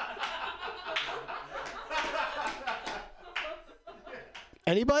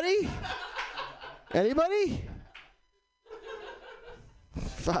 Anybody? Anybody?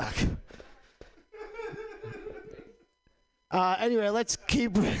 Fuck. Anyway, let's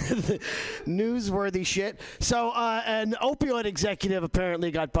keep the newsworthy shit. So, an opioid executive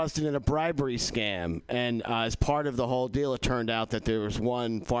apparently got busted in a bribery scam. And as part of the whole deal, it turned out that there was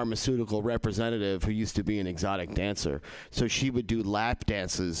one pharmaceutical representative who used to be an exotic dancer. So she would do lap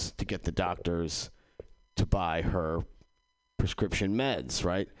dances to get the doctors to buy her prescription meds,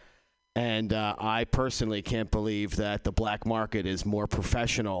 right? And I personally can't believe that the black market is more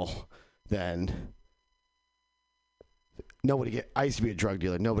professional than... I used to be a drug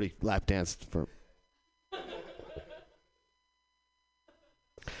dealer. Nobody lap danced for...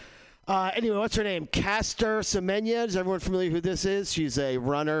 Anyway, what's her name? Caster Semenya. Is everyone familiar who this is? She's a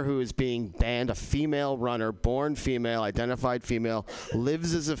runner who is being banned, a female runner, born female, identified female,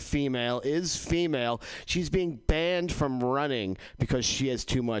 lives as a female, is female. She's being banned from running because she has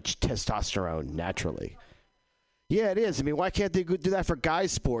too much testosterone naturally. Yeah, it is. I mean, why can't they do that for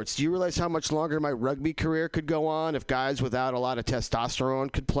guys' sports? Do you realize how much longer my rugby career could go on if guys without a lot of testosterone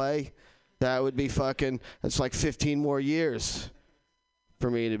could play? That would be fucking... That's like 15 more years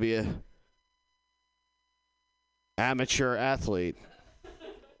for me to be a amateur athlete.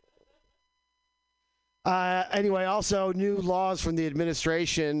 Anyway, also new laws from the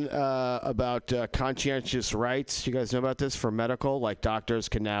administration about conscientious rights. You guys know about this for medical? Like doctors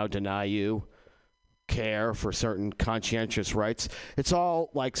can now deny you care for certain conscientious rights. It's all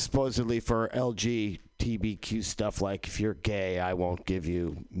like supposedly for LGBTQ stuff, like if you're gay, I won't give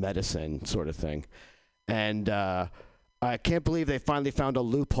you medicine sort of thing. And I can't believe they finally found a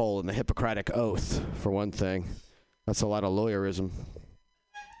loophole in the Hippocratic Oath, for one thing. That's a lot of lawyerism.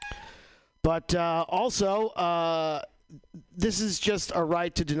 But also, this is just a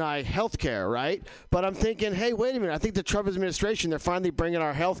right to deny health care, right? But I'm thinking, hey, wait a minute. I think the Trump administration, they're finally bringing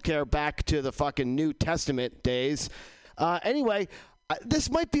our health care back to the fucking New Testament days. Anyway,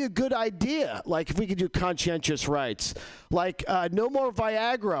 this might be a good idea, like if we could do conscientious rights. Like no more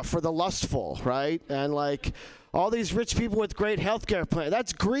Viagra for the lustful, right? And like all these rich people with great health care plans.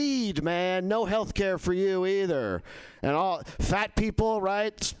 That's greed, man. No health care for you either. And all fat people,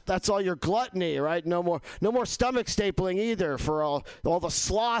 right? That's all your gluttony, right? No more stomach stapling either for all the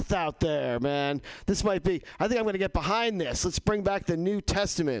sloth out there, man. This might be, I think I'm going to get behind this. Let's bring back the New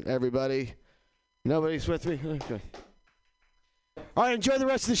Testament, everybody. Nobody's with me? Okay. All right, enjoy the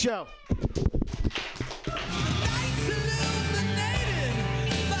rest of the show.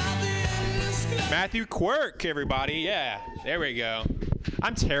 Matthew Quirk, everybody. Yeah, there we go.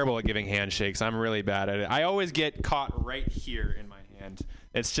 I'm terrible at giving handshakes. I'm really bad at it. I always get caught right here in my hand.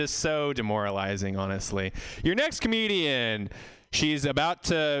 It's just so demoralizing, honestly. Your next comedian, she's about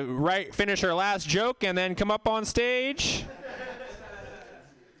to finish her last joke and then come up on stage.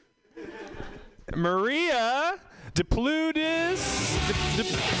 Maria DePludis.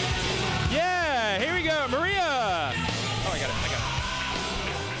 Yeah, here we go. Maria. Oh, I got it.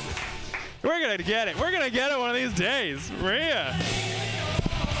 We're going gonna get it. We're gonna get it one of these days. Maria.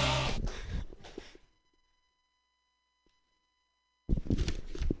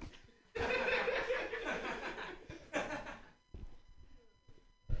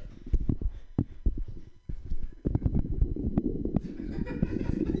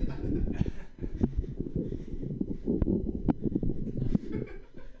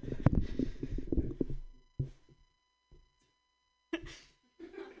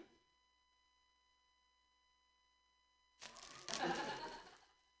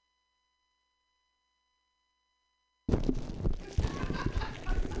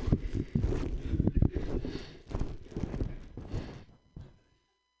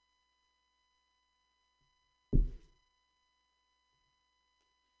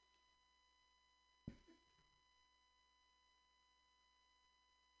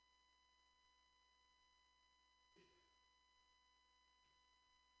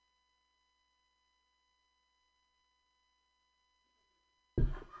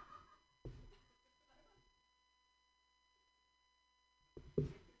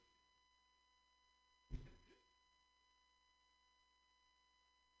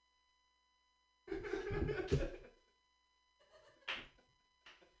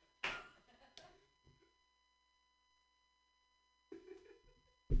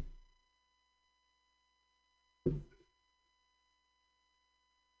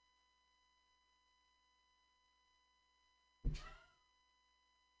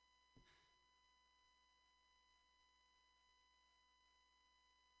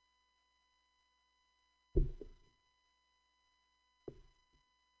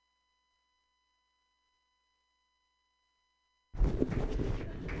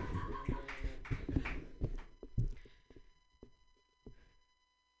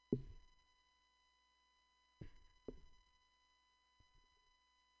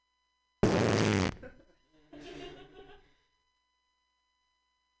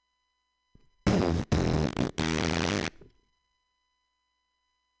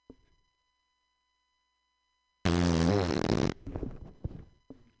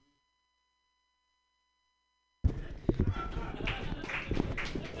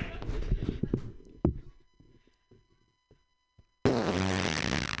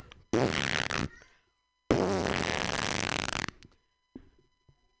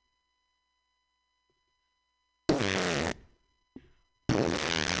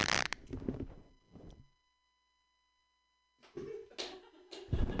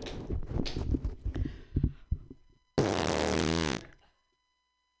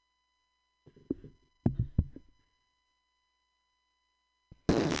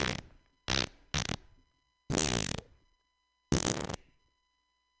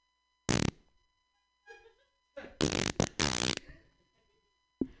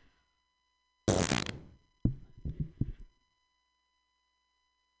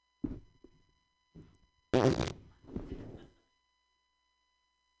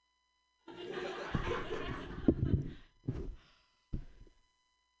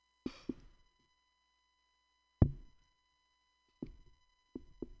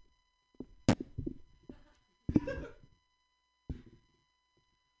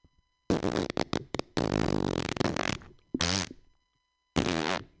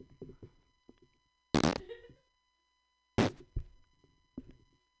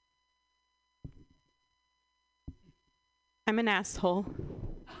 I'm an asshole.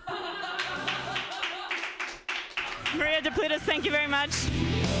 Maria DePlutis, thank you very much.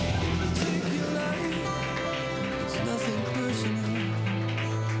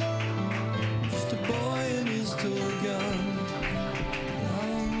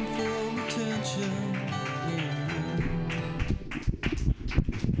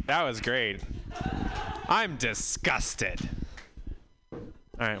 That was great. I'm disgusted. All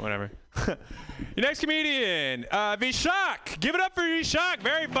right, whatever. Your next comedian, Vishak. Give it up for Vishak.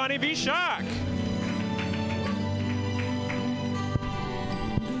 Very funny, Vishak.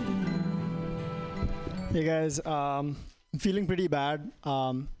 Hey guys, I'm feeling pretty bad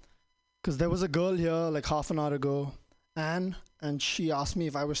because there was a girl here like half an hour ago, Anne, and she asked me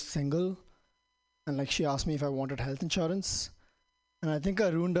if I was single, and like she asked me if I wanted health insurance, and I think I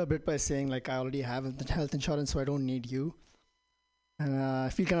ruined her a bit by saying like I already have health insurance, so I don't need you, and I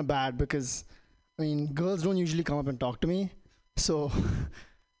feel kind of bad because I mean girls don't usually come up and talk to me, so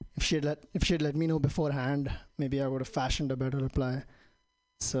if she had let me know beforehand, maybe I would have fashioned a better reply.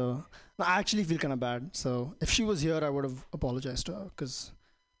 So I actually feel kind of bad. So if she was here, I would have apologized to her because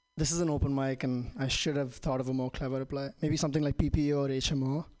this is an open mic and I should have thought of a more clever reply. Maybe something like PPO or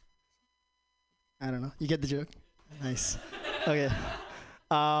HMO. I don't know. You get the joke? Nice. Okay.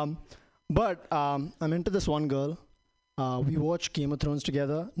 But I'm into this one girl. We watch Game of Thrones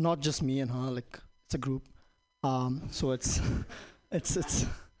together. Not just me and her. Like it's a group. So it's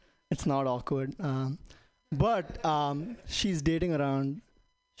not awkward. But she's dating around.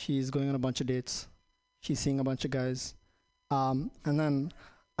 She's going on a bunch of dates. She's seeing a bunch of guys. And then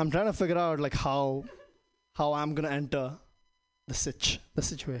I'm trying to figure out like how I'm gonna enter the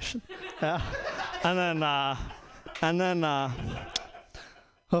situation. Yeah. And then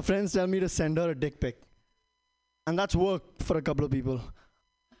her friends tell me to send her a dick pic. And that's worked for a couple of people.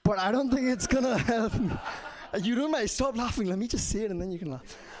 But I don't think it's gonna help me. You don't mind? Stop laughing. Let me just say it and then you can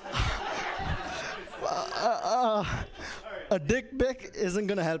laugh. A dick pic isn't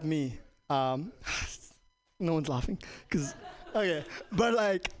gonna help me. No one's laughing. Because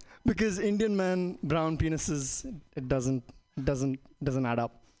Indian men, brown penises, it doesn't add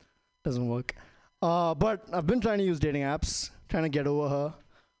up. Doesn't work. But I've been trying to use dating apps, trying to get over her.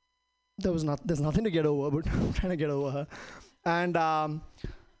 There's nothing to get over, but I'm trying to get over her. And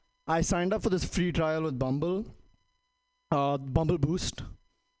I signed up for this free trial with Bumble, Bumble Boost.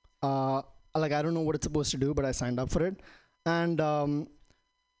 I don't know what it's supposed to do, but I signed up for it. And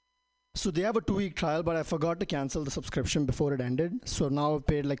so they have a 2-week trial, but I forgot to cancel the subscription before it ended. So now I've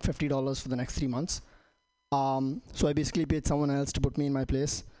paid like $50 for the next 3 months. So I basically paid someone else to put me in my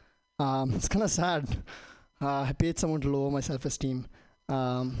place. It's kind of sad. I paid someone to lower my self-esteem.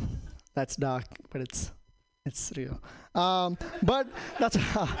 That's dark, but it's real. But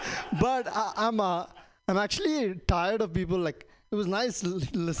I'm actually tired of people like. It was nice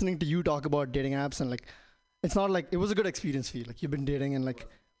listening to you talk about dating apps and like. It's not like it was a good experience for you. Like you've been dating and like.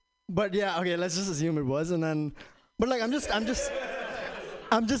 But yeah, okay. Let's just assume it was, and then. But like I'm just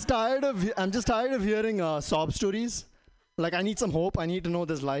tired of hearing sob stories. Like I need some hope. I need to know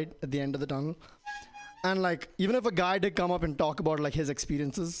there's light at the end of the tunnel. And like even if a guy did come up and talk about like his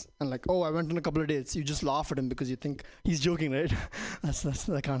experiences and like, oh, I went on a couple of dates, you just laugh at him because you think he's joking, right?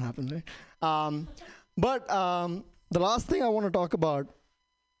 that can't happen, right? But the last thing I want to talk about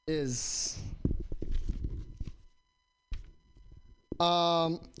is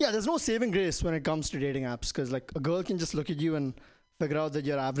there's no saving grace when it comes to dating apps because like a girl can just look at you and figure out that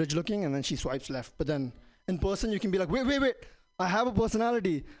you're average looking and then she swipes left. But then in person you can be like, wait, I have a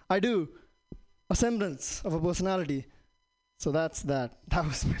personality. I do. A semblance of a personality. So that's that. That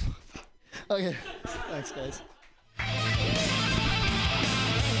was my okay. Thanks, guys.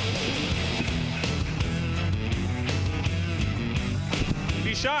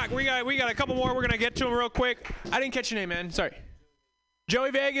 Be shocked. We got a couple more. We're gonna get to them real quick. I didn't catch your name, man. Sorry.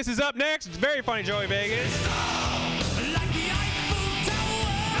 Joey Vegas is up next. It's very funny, Joey Vegas.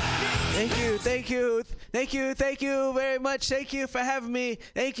 Thank you very much. Thank you for having me.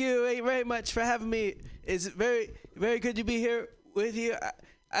 Thank you very much for having me. It's very, very good to be here with you.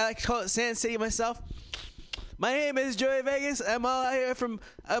 I like to call it Sand City myself. My name is Joey Vegas. I'm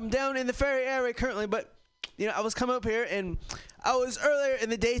down in the Ferry area currently, but I was coming up here and I was earlier in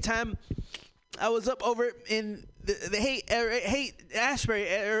the daytime. I was up over in the Haight-Ashbury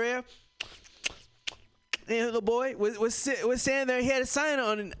area. And the boy was standing there. He had a sign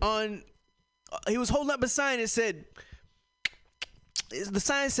on. He was holding up a sign. It said, the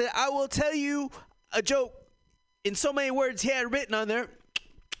sign said, "I will tell you a joke." In so many words, he had written on there.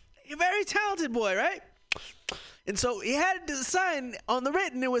 You're a very talented boy, right? And so he had the sign on the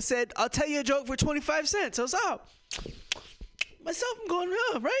written. It was said, "I'll tell you a joke for 25 cents." I was myself, I'm going,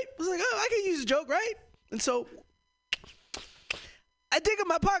 right? I was like, I can use a joke, right? And so I dig in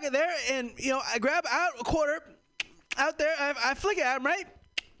my pocket there, and I grab out a quarter out there. I flick it at him, right,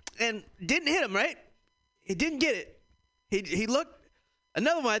 and didn't hit him, right. He didn't get it. He looked.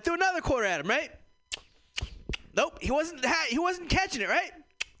 Another one. I threw another quarter at him, right. Nope. He wasn't catching it, right.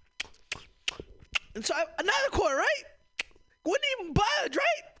 And so another quarter, right. Wouldn't even budge,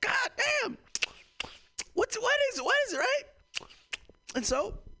 right. God damn. What is it, right. And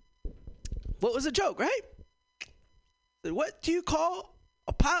so, what was the joke, right? What do you call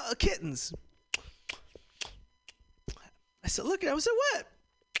a pile of kittens? I said, look at him. I said, what?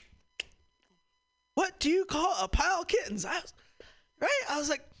 What do you call a pile of kittens? I was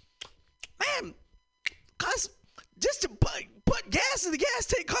like, man, just to put gas in the gas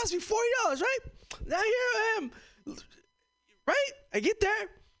tank cost me $40, right? Now here I am, right? I get there.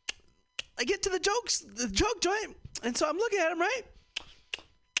 I get to the joke joint, and so I'm looking at him, right?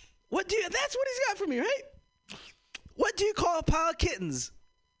 That's what he's got for me, right? What do you call a pile of kittens?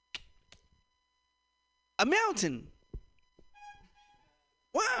 A mountain.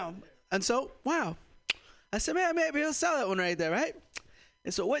 Wow. And so, wow. I said, man, maybe he'll sell that one right there, right?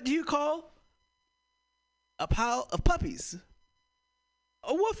 And so what do you call a pile of puppies?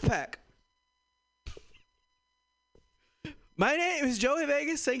 A wolf pack. My name is Joey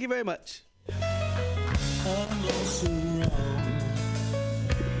Vegas. Thank you very much.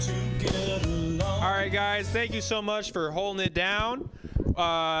 All right, guys. Thank you so much for holding it down.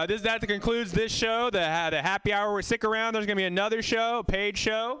 That concludes this show, the happy hour. Stick around. There's going to be another show, a paid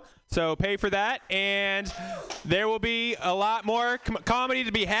show. So pay for that. And there will be a lot more comedy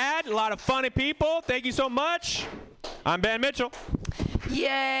to be had, a lot of funny people. Thank you so much. I'm Ben Mitchell.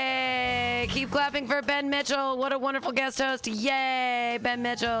 Yay! Keep clapping for Ben Mitchell. What a wonderful guest host. Yay, Ben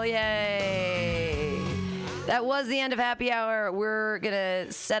Mitchell. Yay. That was the end of Happy Hour. We're going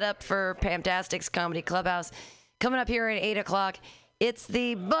to set up for Pamtastic's Comedy Clubhouse. Coming up here at 8 o'clock, it's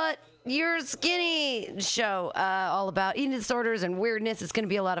the But You're Skinny show, all about eating disorders and weirdness. It's going to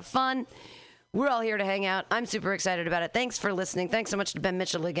be a lot of fun. We're all here to hang out. I'm super excited about it. Thanks for listening. Thanks so much to Ben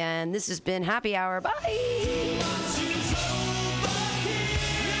Mitchell again. This has been Happy Hour. Bye.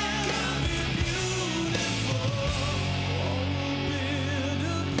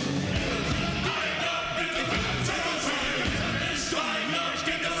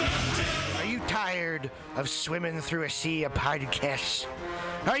 Tired of swimming through a sea of podcasts?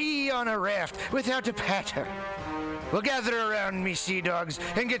 Are ye on a raft without a paddle? Well, gather around me, sea dogs,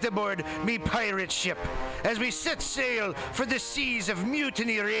 and get aboard me pirate ship as we set sail for the seas of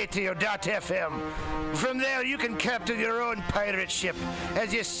MutinyRadio.fm. From there, you can captain your own pirate ship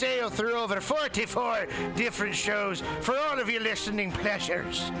as you sail through over 44 different shows for all of your listening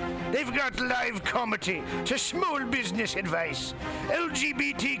pleasures. They've got live comedy to small business advice,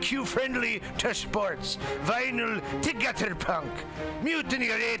 LGBTQ-friendly to sports, vinyl to gutter punk.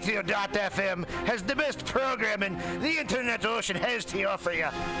 MutinyRadio.fm has the best programming the internet ocean has to offer you.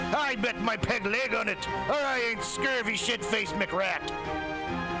 I bet my peg leg on it, or I ain't scurvy shit-faced McRat.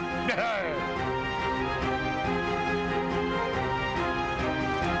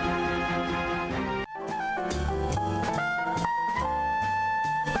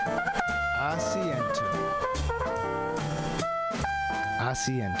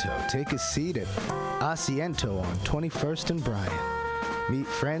 Asiento. Take a seat at Asiento on 21st and Bryant. Meet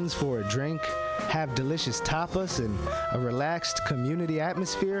friends for a drink, have delicious tapas, and a relaxed community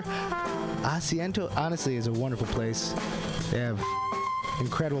atmosphere. Asiento, honestly, is a wonderful place. They have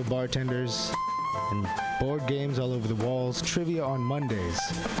incredible bartenders and board games all over the walls, trivia on Mondays,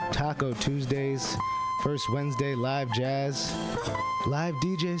 Taco Tuesdays, First Wednesday live jazz, live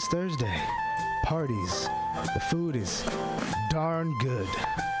DJs Thursday, parties. The food is darn good.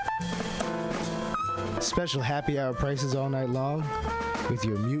 Special happy hour prices all night long with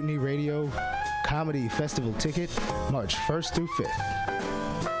your Mutiny Radio Comedy Festival ticket, March 1st through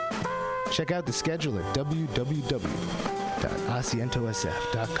 5th. Check out the schedule at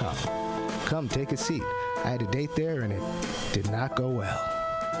www.asientosf.com. Come take a seat. I had a date there and it did not go well.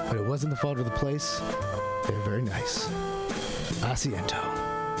 But it wasn't the fault of the place. They're very nice. Asiento.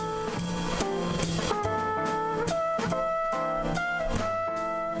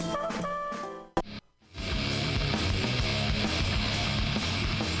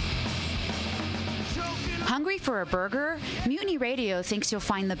 Hungry for a burger? Mutiny Radio thinks you'll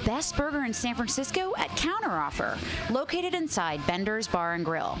find the best burger in San Francisco at Counteroffer, located inside Bender's Bar and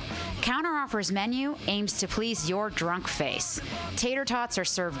Grill. Counteroffer's menu aims to please your drunk face. Tater tots are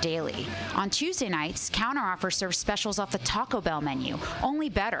served daily. On Tuesday nights, Counteroffer serves specials off the Taco Bell menu, only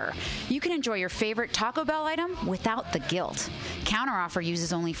better. You can enjoy your favorite Taco Bell item without the guilt. Counteroffer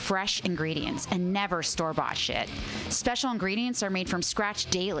uses only fresh ingredients and never store-bought shit. Special ingredients are made from scratch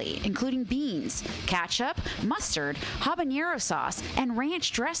daily, including beans, ketchup, mustard, habanero sauce, and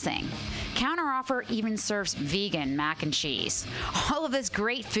ranch dressing. Counteroffer even serves vegan mac and cheese. All of this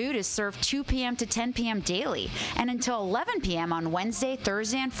great food is served 2 p.m. to 10 p.m. daily and until 11 p.m. on Wednesday,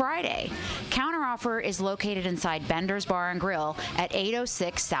 Thursday, and Friday. Counteroffer is located inside Bender's Bar and Grill at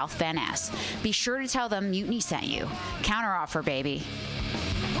 806 South Van Ness. Be sure to tell them Mutiny sent you. Counteroffer, baby.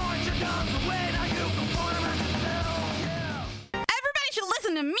 Everybody should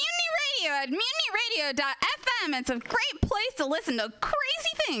listen to Mutiny Radio at MutinyRadio.fm. It's a great place to listen to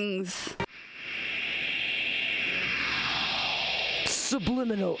crazy things.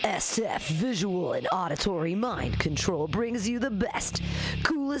 Subliminal SF visual and auditory mind control brings you the best,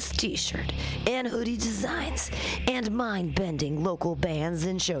 coolest t-shirt and hoodie designs and mind-bending local bands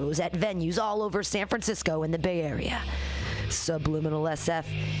and shows at venues all over San Francisco and the Bay Area. Subliminal SF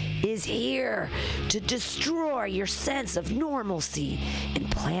is here to destroy your sense of normalcy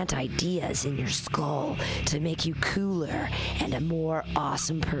and plant ideas in your skull to make you cooler and a more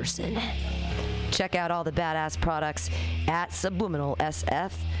awesome person. Check out all the badass products at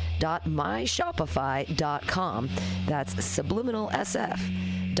subliminalsf.myshopify.com. That's subliminalsf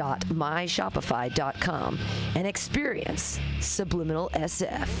shop.myshopify.com and experience Subliminal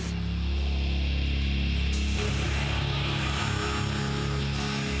SF.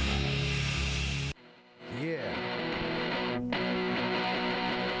 Yeah.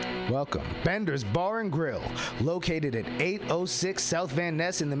 Welcome. Bender's Bar and Grill, located at 806 South Van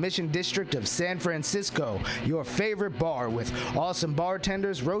Ness in the Mission District of San Francisco. Your favorite bar with awesome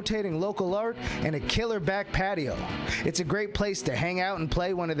bartenders, rotating local art, and a killer back patio. It's a great place to hang out and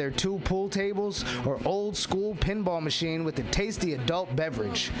play one of their 2 pool tables or old school pinball machine with a tasty adult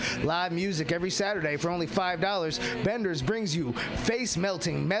beverage. Live music every Saturday for only $5. Bender's brings you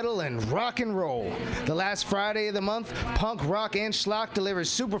face-melting metal and rock and roll. The last Friday of the month, punk, rock, and schlock delivers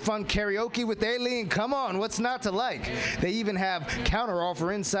super fun karaoke with Aileen. Come on, what's not to like? They even have counter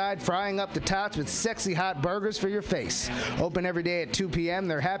offer inside, frying up the tots with sexy hot burgers for your face. Open every day at 2 p.m.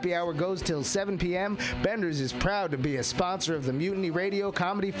 Their happy hour goes till 7 p.m. Bender's is proud to be a sponsor of the Mutiny Radio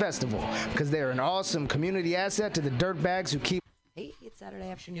Comedy Festival because they're an awesome community asset to the dirtbags who keep... Hey, it's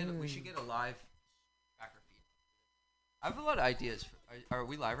Saturday afternoon. We should get a live tracker feed. I have a lot of ideas. Are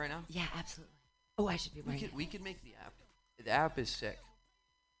we live right now? Yeah, absolutely. Oh, I should be wearing We could make the app. The app is sick.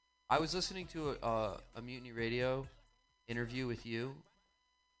 I was listening to a Mutiny Radio interview with you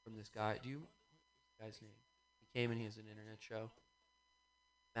from this guy. Do you know this guy's name? He came and he has an internet show.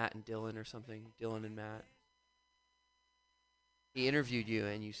 Matt and Dylan or something. Dylan and Matt. He interviewed you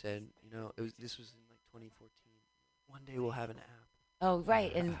and you said, this was in like 2014. One day we'll have an app. Oh,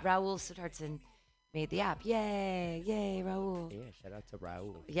 right. And Raul Siddharthan made the app. Yay. Yay, Raul. Yeah, shout out to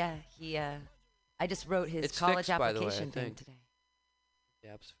Raul. Yeah, I just wrote his It's college fixed, by the way, application I thing think. today. The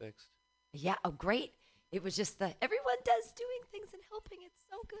app's fixed. Yeah, oh, great. It was just everyone does doing things and helping. It's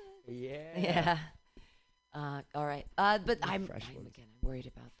so good. Yeah. Yeah. All right. But I'm worried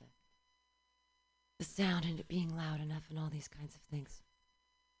about the sound and it being loud enough and all these kinds of things.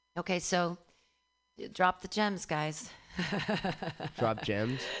 Okay, so drop the gems, guys. Drop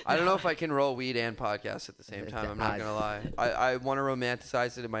gems. I don't know if I can roll weed and podcast at the same time. I'm not gonna lie. I want to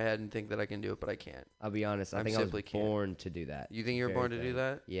romanticize it in my head and think that I can do it, but I can't. I'll be honest. I think I was born to do that. You think you were born to do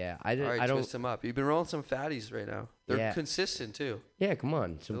that? Yeah. All right, twist them up. You've been rolling some fatties right now. They're Yeah. consistent too. Yeah, come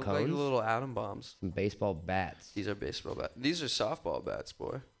on. Some They look cones. like little atom bombs. Some baseball bats. These are baseball bats. These are softball bats,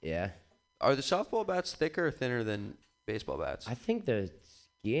 boy. Yeah. Are the softball bats thicker or thinner than baseball bats? I think they're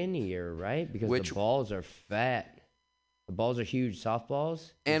skinnier, right? Because the balls are fat. The balls are huge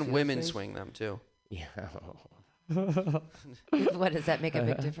softballs. And women swing them too. Yeah. What, does that make a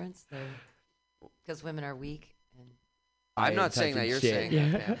big difference? Because women are weak? I'm not saying that. You're saying Yeah.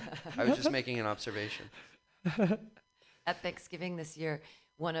 that, man. I was just making an observation. At Thanksgiving this year,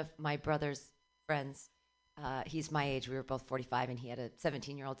 one of my brother's friends, he's my age, we were both 45, and he had a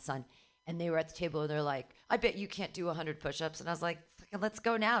 17-year-old son. And they were at the table, and they're like, I bet you can't do 100 push-ups. And I was like, fucking let's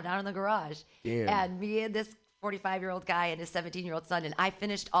go now, down in the garage. Damn. And me and this 45-year-old guy and his 17-year-old son, and I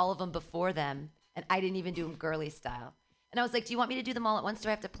finished all of them before them, and I didn't even do them girly style. And I was like, do you want me to do them all at once? Do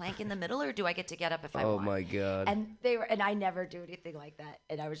I have to plank in the middle, or do I get to get up if I Oh want? my God. And I never do anything like that.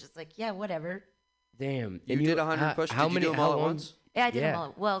 And I was just like, yeah, whatever. Damn. You did 100 push-ups. How Did you many? do them all how at long? once? Yeah, I did them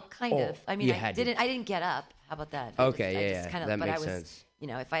all. Well, kind of. I mean, you I had to. didn't get up. How about that? Okay, I just kind of, that but makes I was, sense.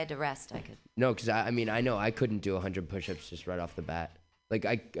 if I had to rest, I could. No, because I know I couldn't do 100 push-ups just right off the bat. Like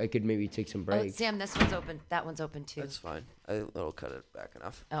I could maybe take some Oh, breaks. Sam, this one's open. That one's open too. That's fine. It'll cut it back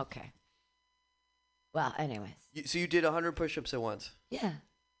enough. Okay. Well, anyways. So you did 100 push-ups at once? Yeah.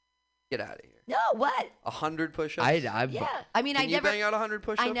 Get out of here. No, what? 100 push-ups? Yeah. I mean, Can I you never. bang out 100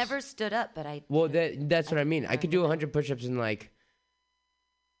 push-ups? I never stood up, but I. Well, that's what I mean. I could do 100 push-ups in like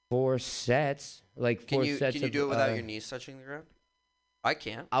 4 sets. Like Can 4 you sets. do it of, without your knees touching the ground? I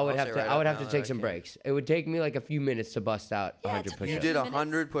can't. I would I'll have say to. right I would up have now to that take I some can't. breaks. It would take me like a few minutes to bust out 100 push-ups. You did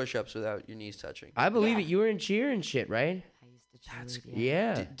 100 push-ups without your knees touching. I believe it. You were in cheer and shit, right? That's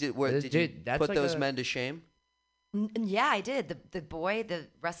Yeah. Did Dude, you that's put like those a- men to shame? Yeah, I did. The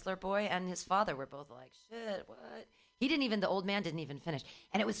wrestler boy, and his father were both like, "Shit, what?" The old man didn't even finish.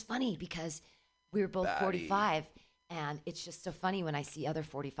 And it was funny because we were both Batty. 45, and it's just so funny when I see other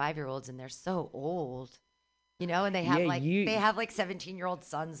 45-year-olds, and they're so old, and they have Yeah, they have like 17-year-old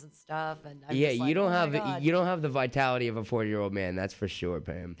sons and stuff, and I'm Yeah, just like, you don't "Oh my have God." you don't have the vitality of a 40-year-old man. That's for sure,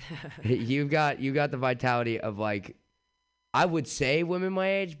 Pam. you got the vitality of like, I would say women my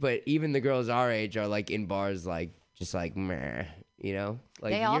age, but even the girls our age are like in bars like just like meh, Like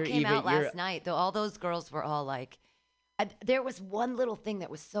They all you're came out you're- last night. Though all those girls were all like, there was one little thing that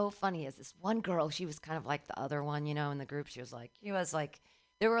was so funny. Is this one girl? She was kind of like the other one, in the group. She was like,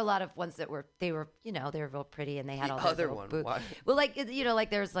 there were a lot of ones that were they were real pretty and they had The all their other little one, boobs. why? Well, like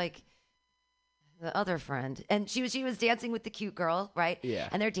there's like the other friend, and she was dancing with the cute girl, right? Yeah.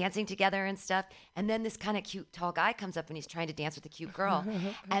 And they're dancing together and stuff. And then this kind of cute tall guy comes up and he's trying to dance with the cute girl,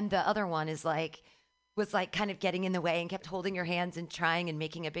 and the other one was like kind of getting in the way and kept holding her hands and trying and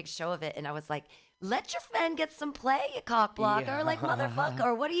making a big show of it. And I was like, let your friend get some play, you cock blocker. Yeah. Like,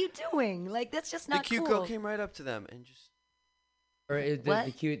 motherfucker, what are you doing? Like, that's just not The cute cool. girl came right up to them and just. Or is What?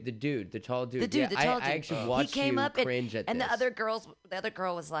 the dude, the tall dude. The dude, yeah, the tall dude. I actually watched he came you up cringe and at this. the other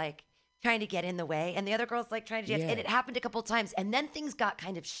girl was like trying to get in the way, and the other girl's like trying to dance. Yeah. And it happened a couple times, and then things got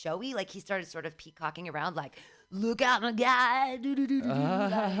kind of showy. Like he started sort of peacocking around, like, "Look out, my guy!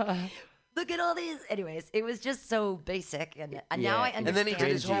 Like, look at all these." Anyways, it was just so basic, and now I understand. And then he did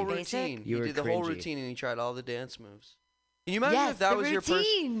his whole basic. routine. You He were did the whole cringy. routine and he tried all the dance moves. Can you imagine Yes, if that the was your person?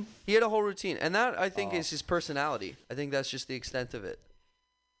 routine. He had a whole routine, and that I think is his personality. I think that's just the extent of it.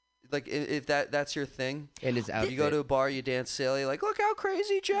 Like if that's your thing, and his outfit. You go to a bar, you dance silly, like look how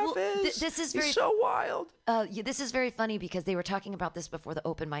crazy Jeff is. This is He's very so wild. Yeah, this is very funny because they were talking about this before the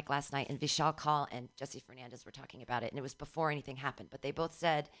open mic last night, and Vishal Kaul and Jesse Fernandez were talking about it, and it was before anything happened. But they both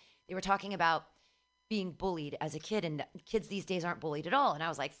said they were talking about being bullied as a kid, and kids these days aren't bullied at all. And I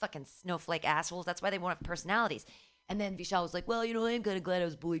was like, fucking snowflake assholes. That's why they won't have personalities. And then Vishal was like, well, I'm kind of glad I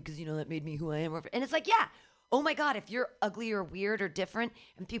was bullied because, that made me who I am. And it's like, yeah. Oh my God, if you're ugly or weird or different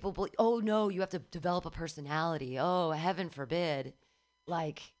and people bully, oh no, you have to develop a personality. Oh, heaven forbid.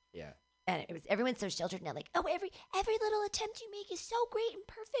 Like, yeah. And it was everyone's so sheltered now, like, oh, every little attempt you make is so great and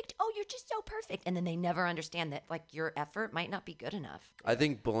perfect. Oh, you're just so perfect. And then they never understand that like your effort might not be good enough. I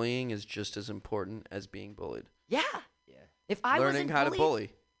think bullying is just as important as being bullied. Yeah. Yeah. If I learning wasn't how bullied, to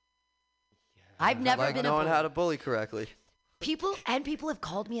bully. I've never like been a knowing bully. how to bully correctly. People have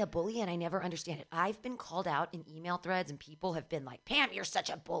called me a bully, and I never understand it. I've been called out in email threads, and people have been like, "Pam, you're such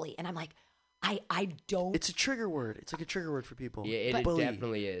a bully," and I'm like, I don't. It's a trigger word. It's like a trigger word for people. Yeah, it Bully.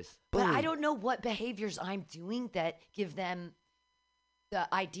 definitely is. But I don't know what behaviors I'm doing that give them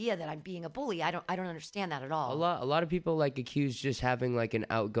the idea that I'm being a bully. I don't understand that at all. A lot of people like accuse just having like an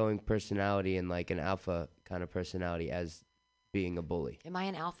outgoing personality and like an alpha kind of personality as being a bully. Am I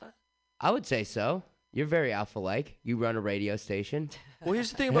an alpha? I would say so. You're very alpha-like. You run a radio station. Well,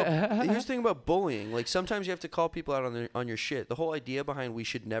 here's the thing about bullying. Like sometimes you have to call people out on your shit. The whole idea behind we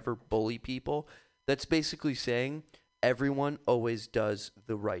should never bully people, that's basically saying everyone always does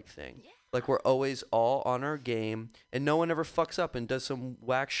the right thing. Yeah. Like we're always all on our game, and no one ever fucks up and does some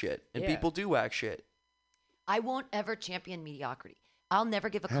whack shit. And people do whack shit. I won't ever champion mediocrity. I'll never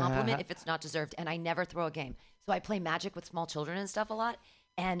give a compliment if it's not deserved, and I never throw a game. So I play Magic with small children and stuff a lot.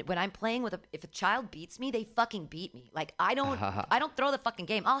 And when I'm playing if a child beats me, they fucking beat me. Like I don't throw the fucking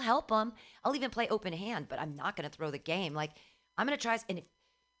game. I'll help them. I'll even play open hand, but I'm not going to throw the game. Like I'm going to try. And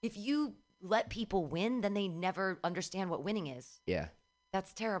if you let people win, then they never understand what winning is. Yeah.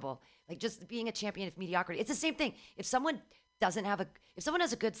 That's terrible. Like just being a champion of mediocrity. It's the same thing. If someone has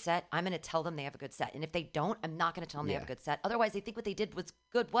a good set, I'm going to tell them they have a good set. And if they don't, I'm not going to tell them they have a good set. Otherwise, they think what they did was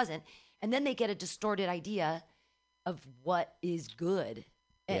good wasn't. And then they get a distorted idea of what is good.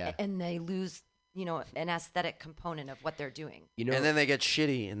 And they lose, an aesthetic component of what they're doing. And then they get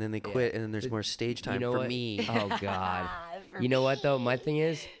shitty, and then they quit, and then there's more stage time for what? me. Oh God. You know what though? My thing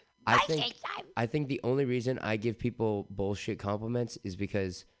is, I think the only reason I give people bullshit compliments is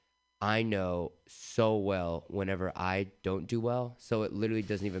because I know so well whenever I don't do well. So it literally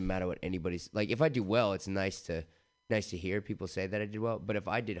doesn't even matter what anybody's like. If I do well, it's nice to hear people say that I did well. But if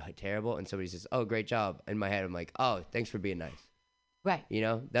I did terrible and somebody says, "Oh, great job," in my head I'm like, "Oh, thanks for being nice." Right.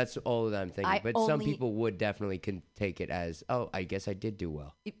 That's all that I'm thinking. But some people would definitely can take it as, "Oh, I guess I did do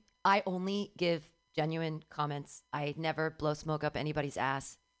well." I only give genuine comments. I never blow smoke up anybody's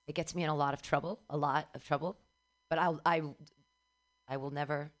ass. It gets me in a lot of trouble. But I will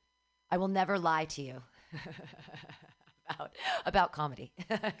never lie to you about comedy.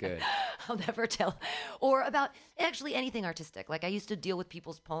 Good. I'll never tell, or about actually anything artistic. Like I used to deal with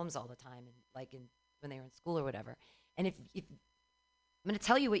people's poems all the time, and when they were in school or whatever. And if I'm going to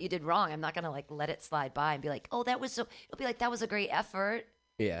tell you what you did wrong, I'm not going to let it slide by and be like, "Oh, that was so." It'll be like, "That was a great effort.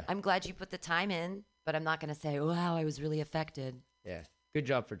 Yeah. I'm glad you put the time in," but I'm not going to say, "Wow, I was really affected." Yeah. Good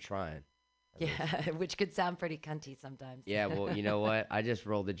job for trying. Yeah, which could sound pretty cunty sometimes. Yeah, well, you know what? I just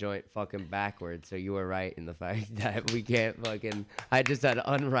rolled the joint fucking backwards, so you were right in the fact that we can't fucking. I just had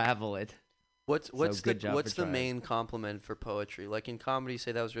to unravel it. What's the main compliment for poetry? Like in comedy, you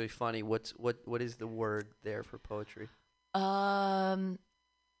say that was really funny. What is the word there for poetry?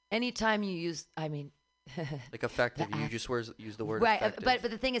 Anytime you use, like effective, you just use the word right. effective.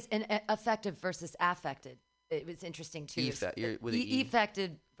 But the thing is, effective versus affected. It was interesting too. With E.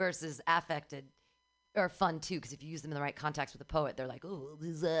 Effected versus affected. are fun too, because if you use them in the right context with a poet, they're like, oh,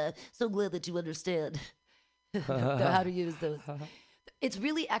 this is, so glad that you understand how to use those. It's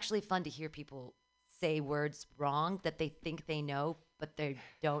really actually fun to hear people say words wrong that they think they know, but they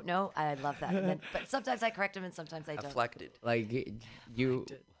don't know. I love that. But sometimes I correct them and sometimes I don't. Afflected. Like you,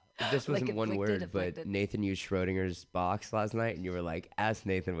 this wasn't Like one word, afflicted. but Nathan used Schrodinger's box last night, and you were like, "Ask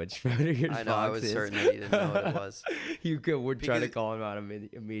Nathan what Schrodinger's box is." I know. I was certain that he didn't know what it was. You were trying to call him out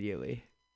immediately.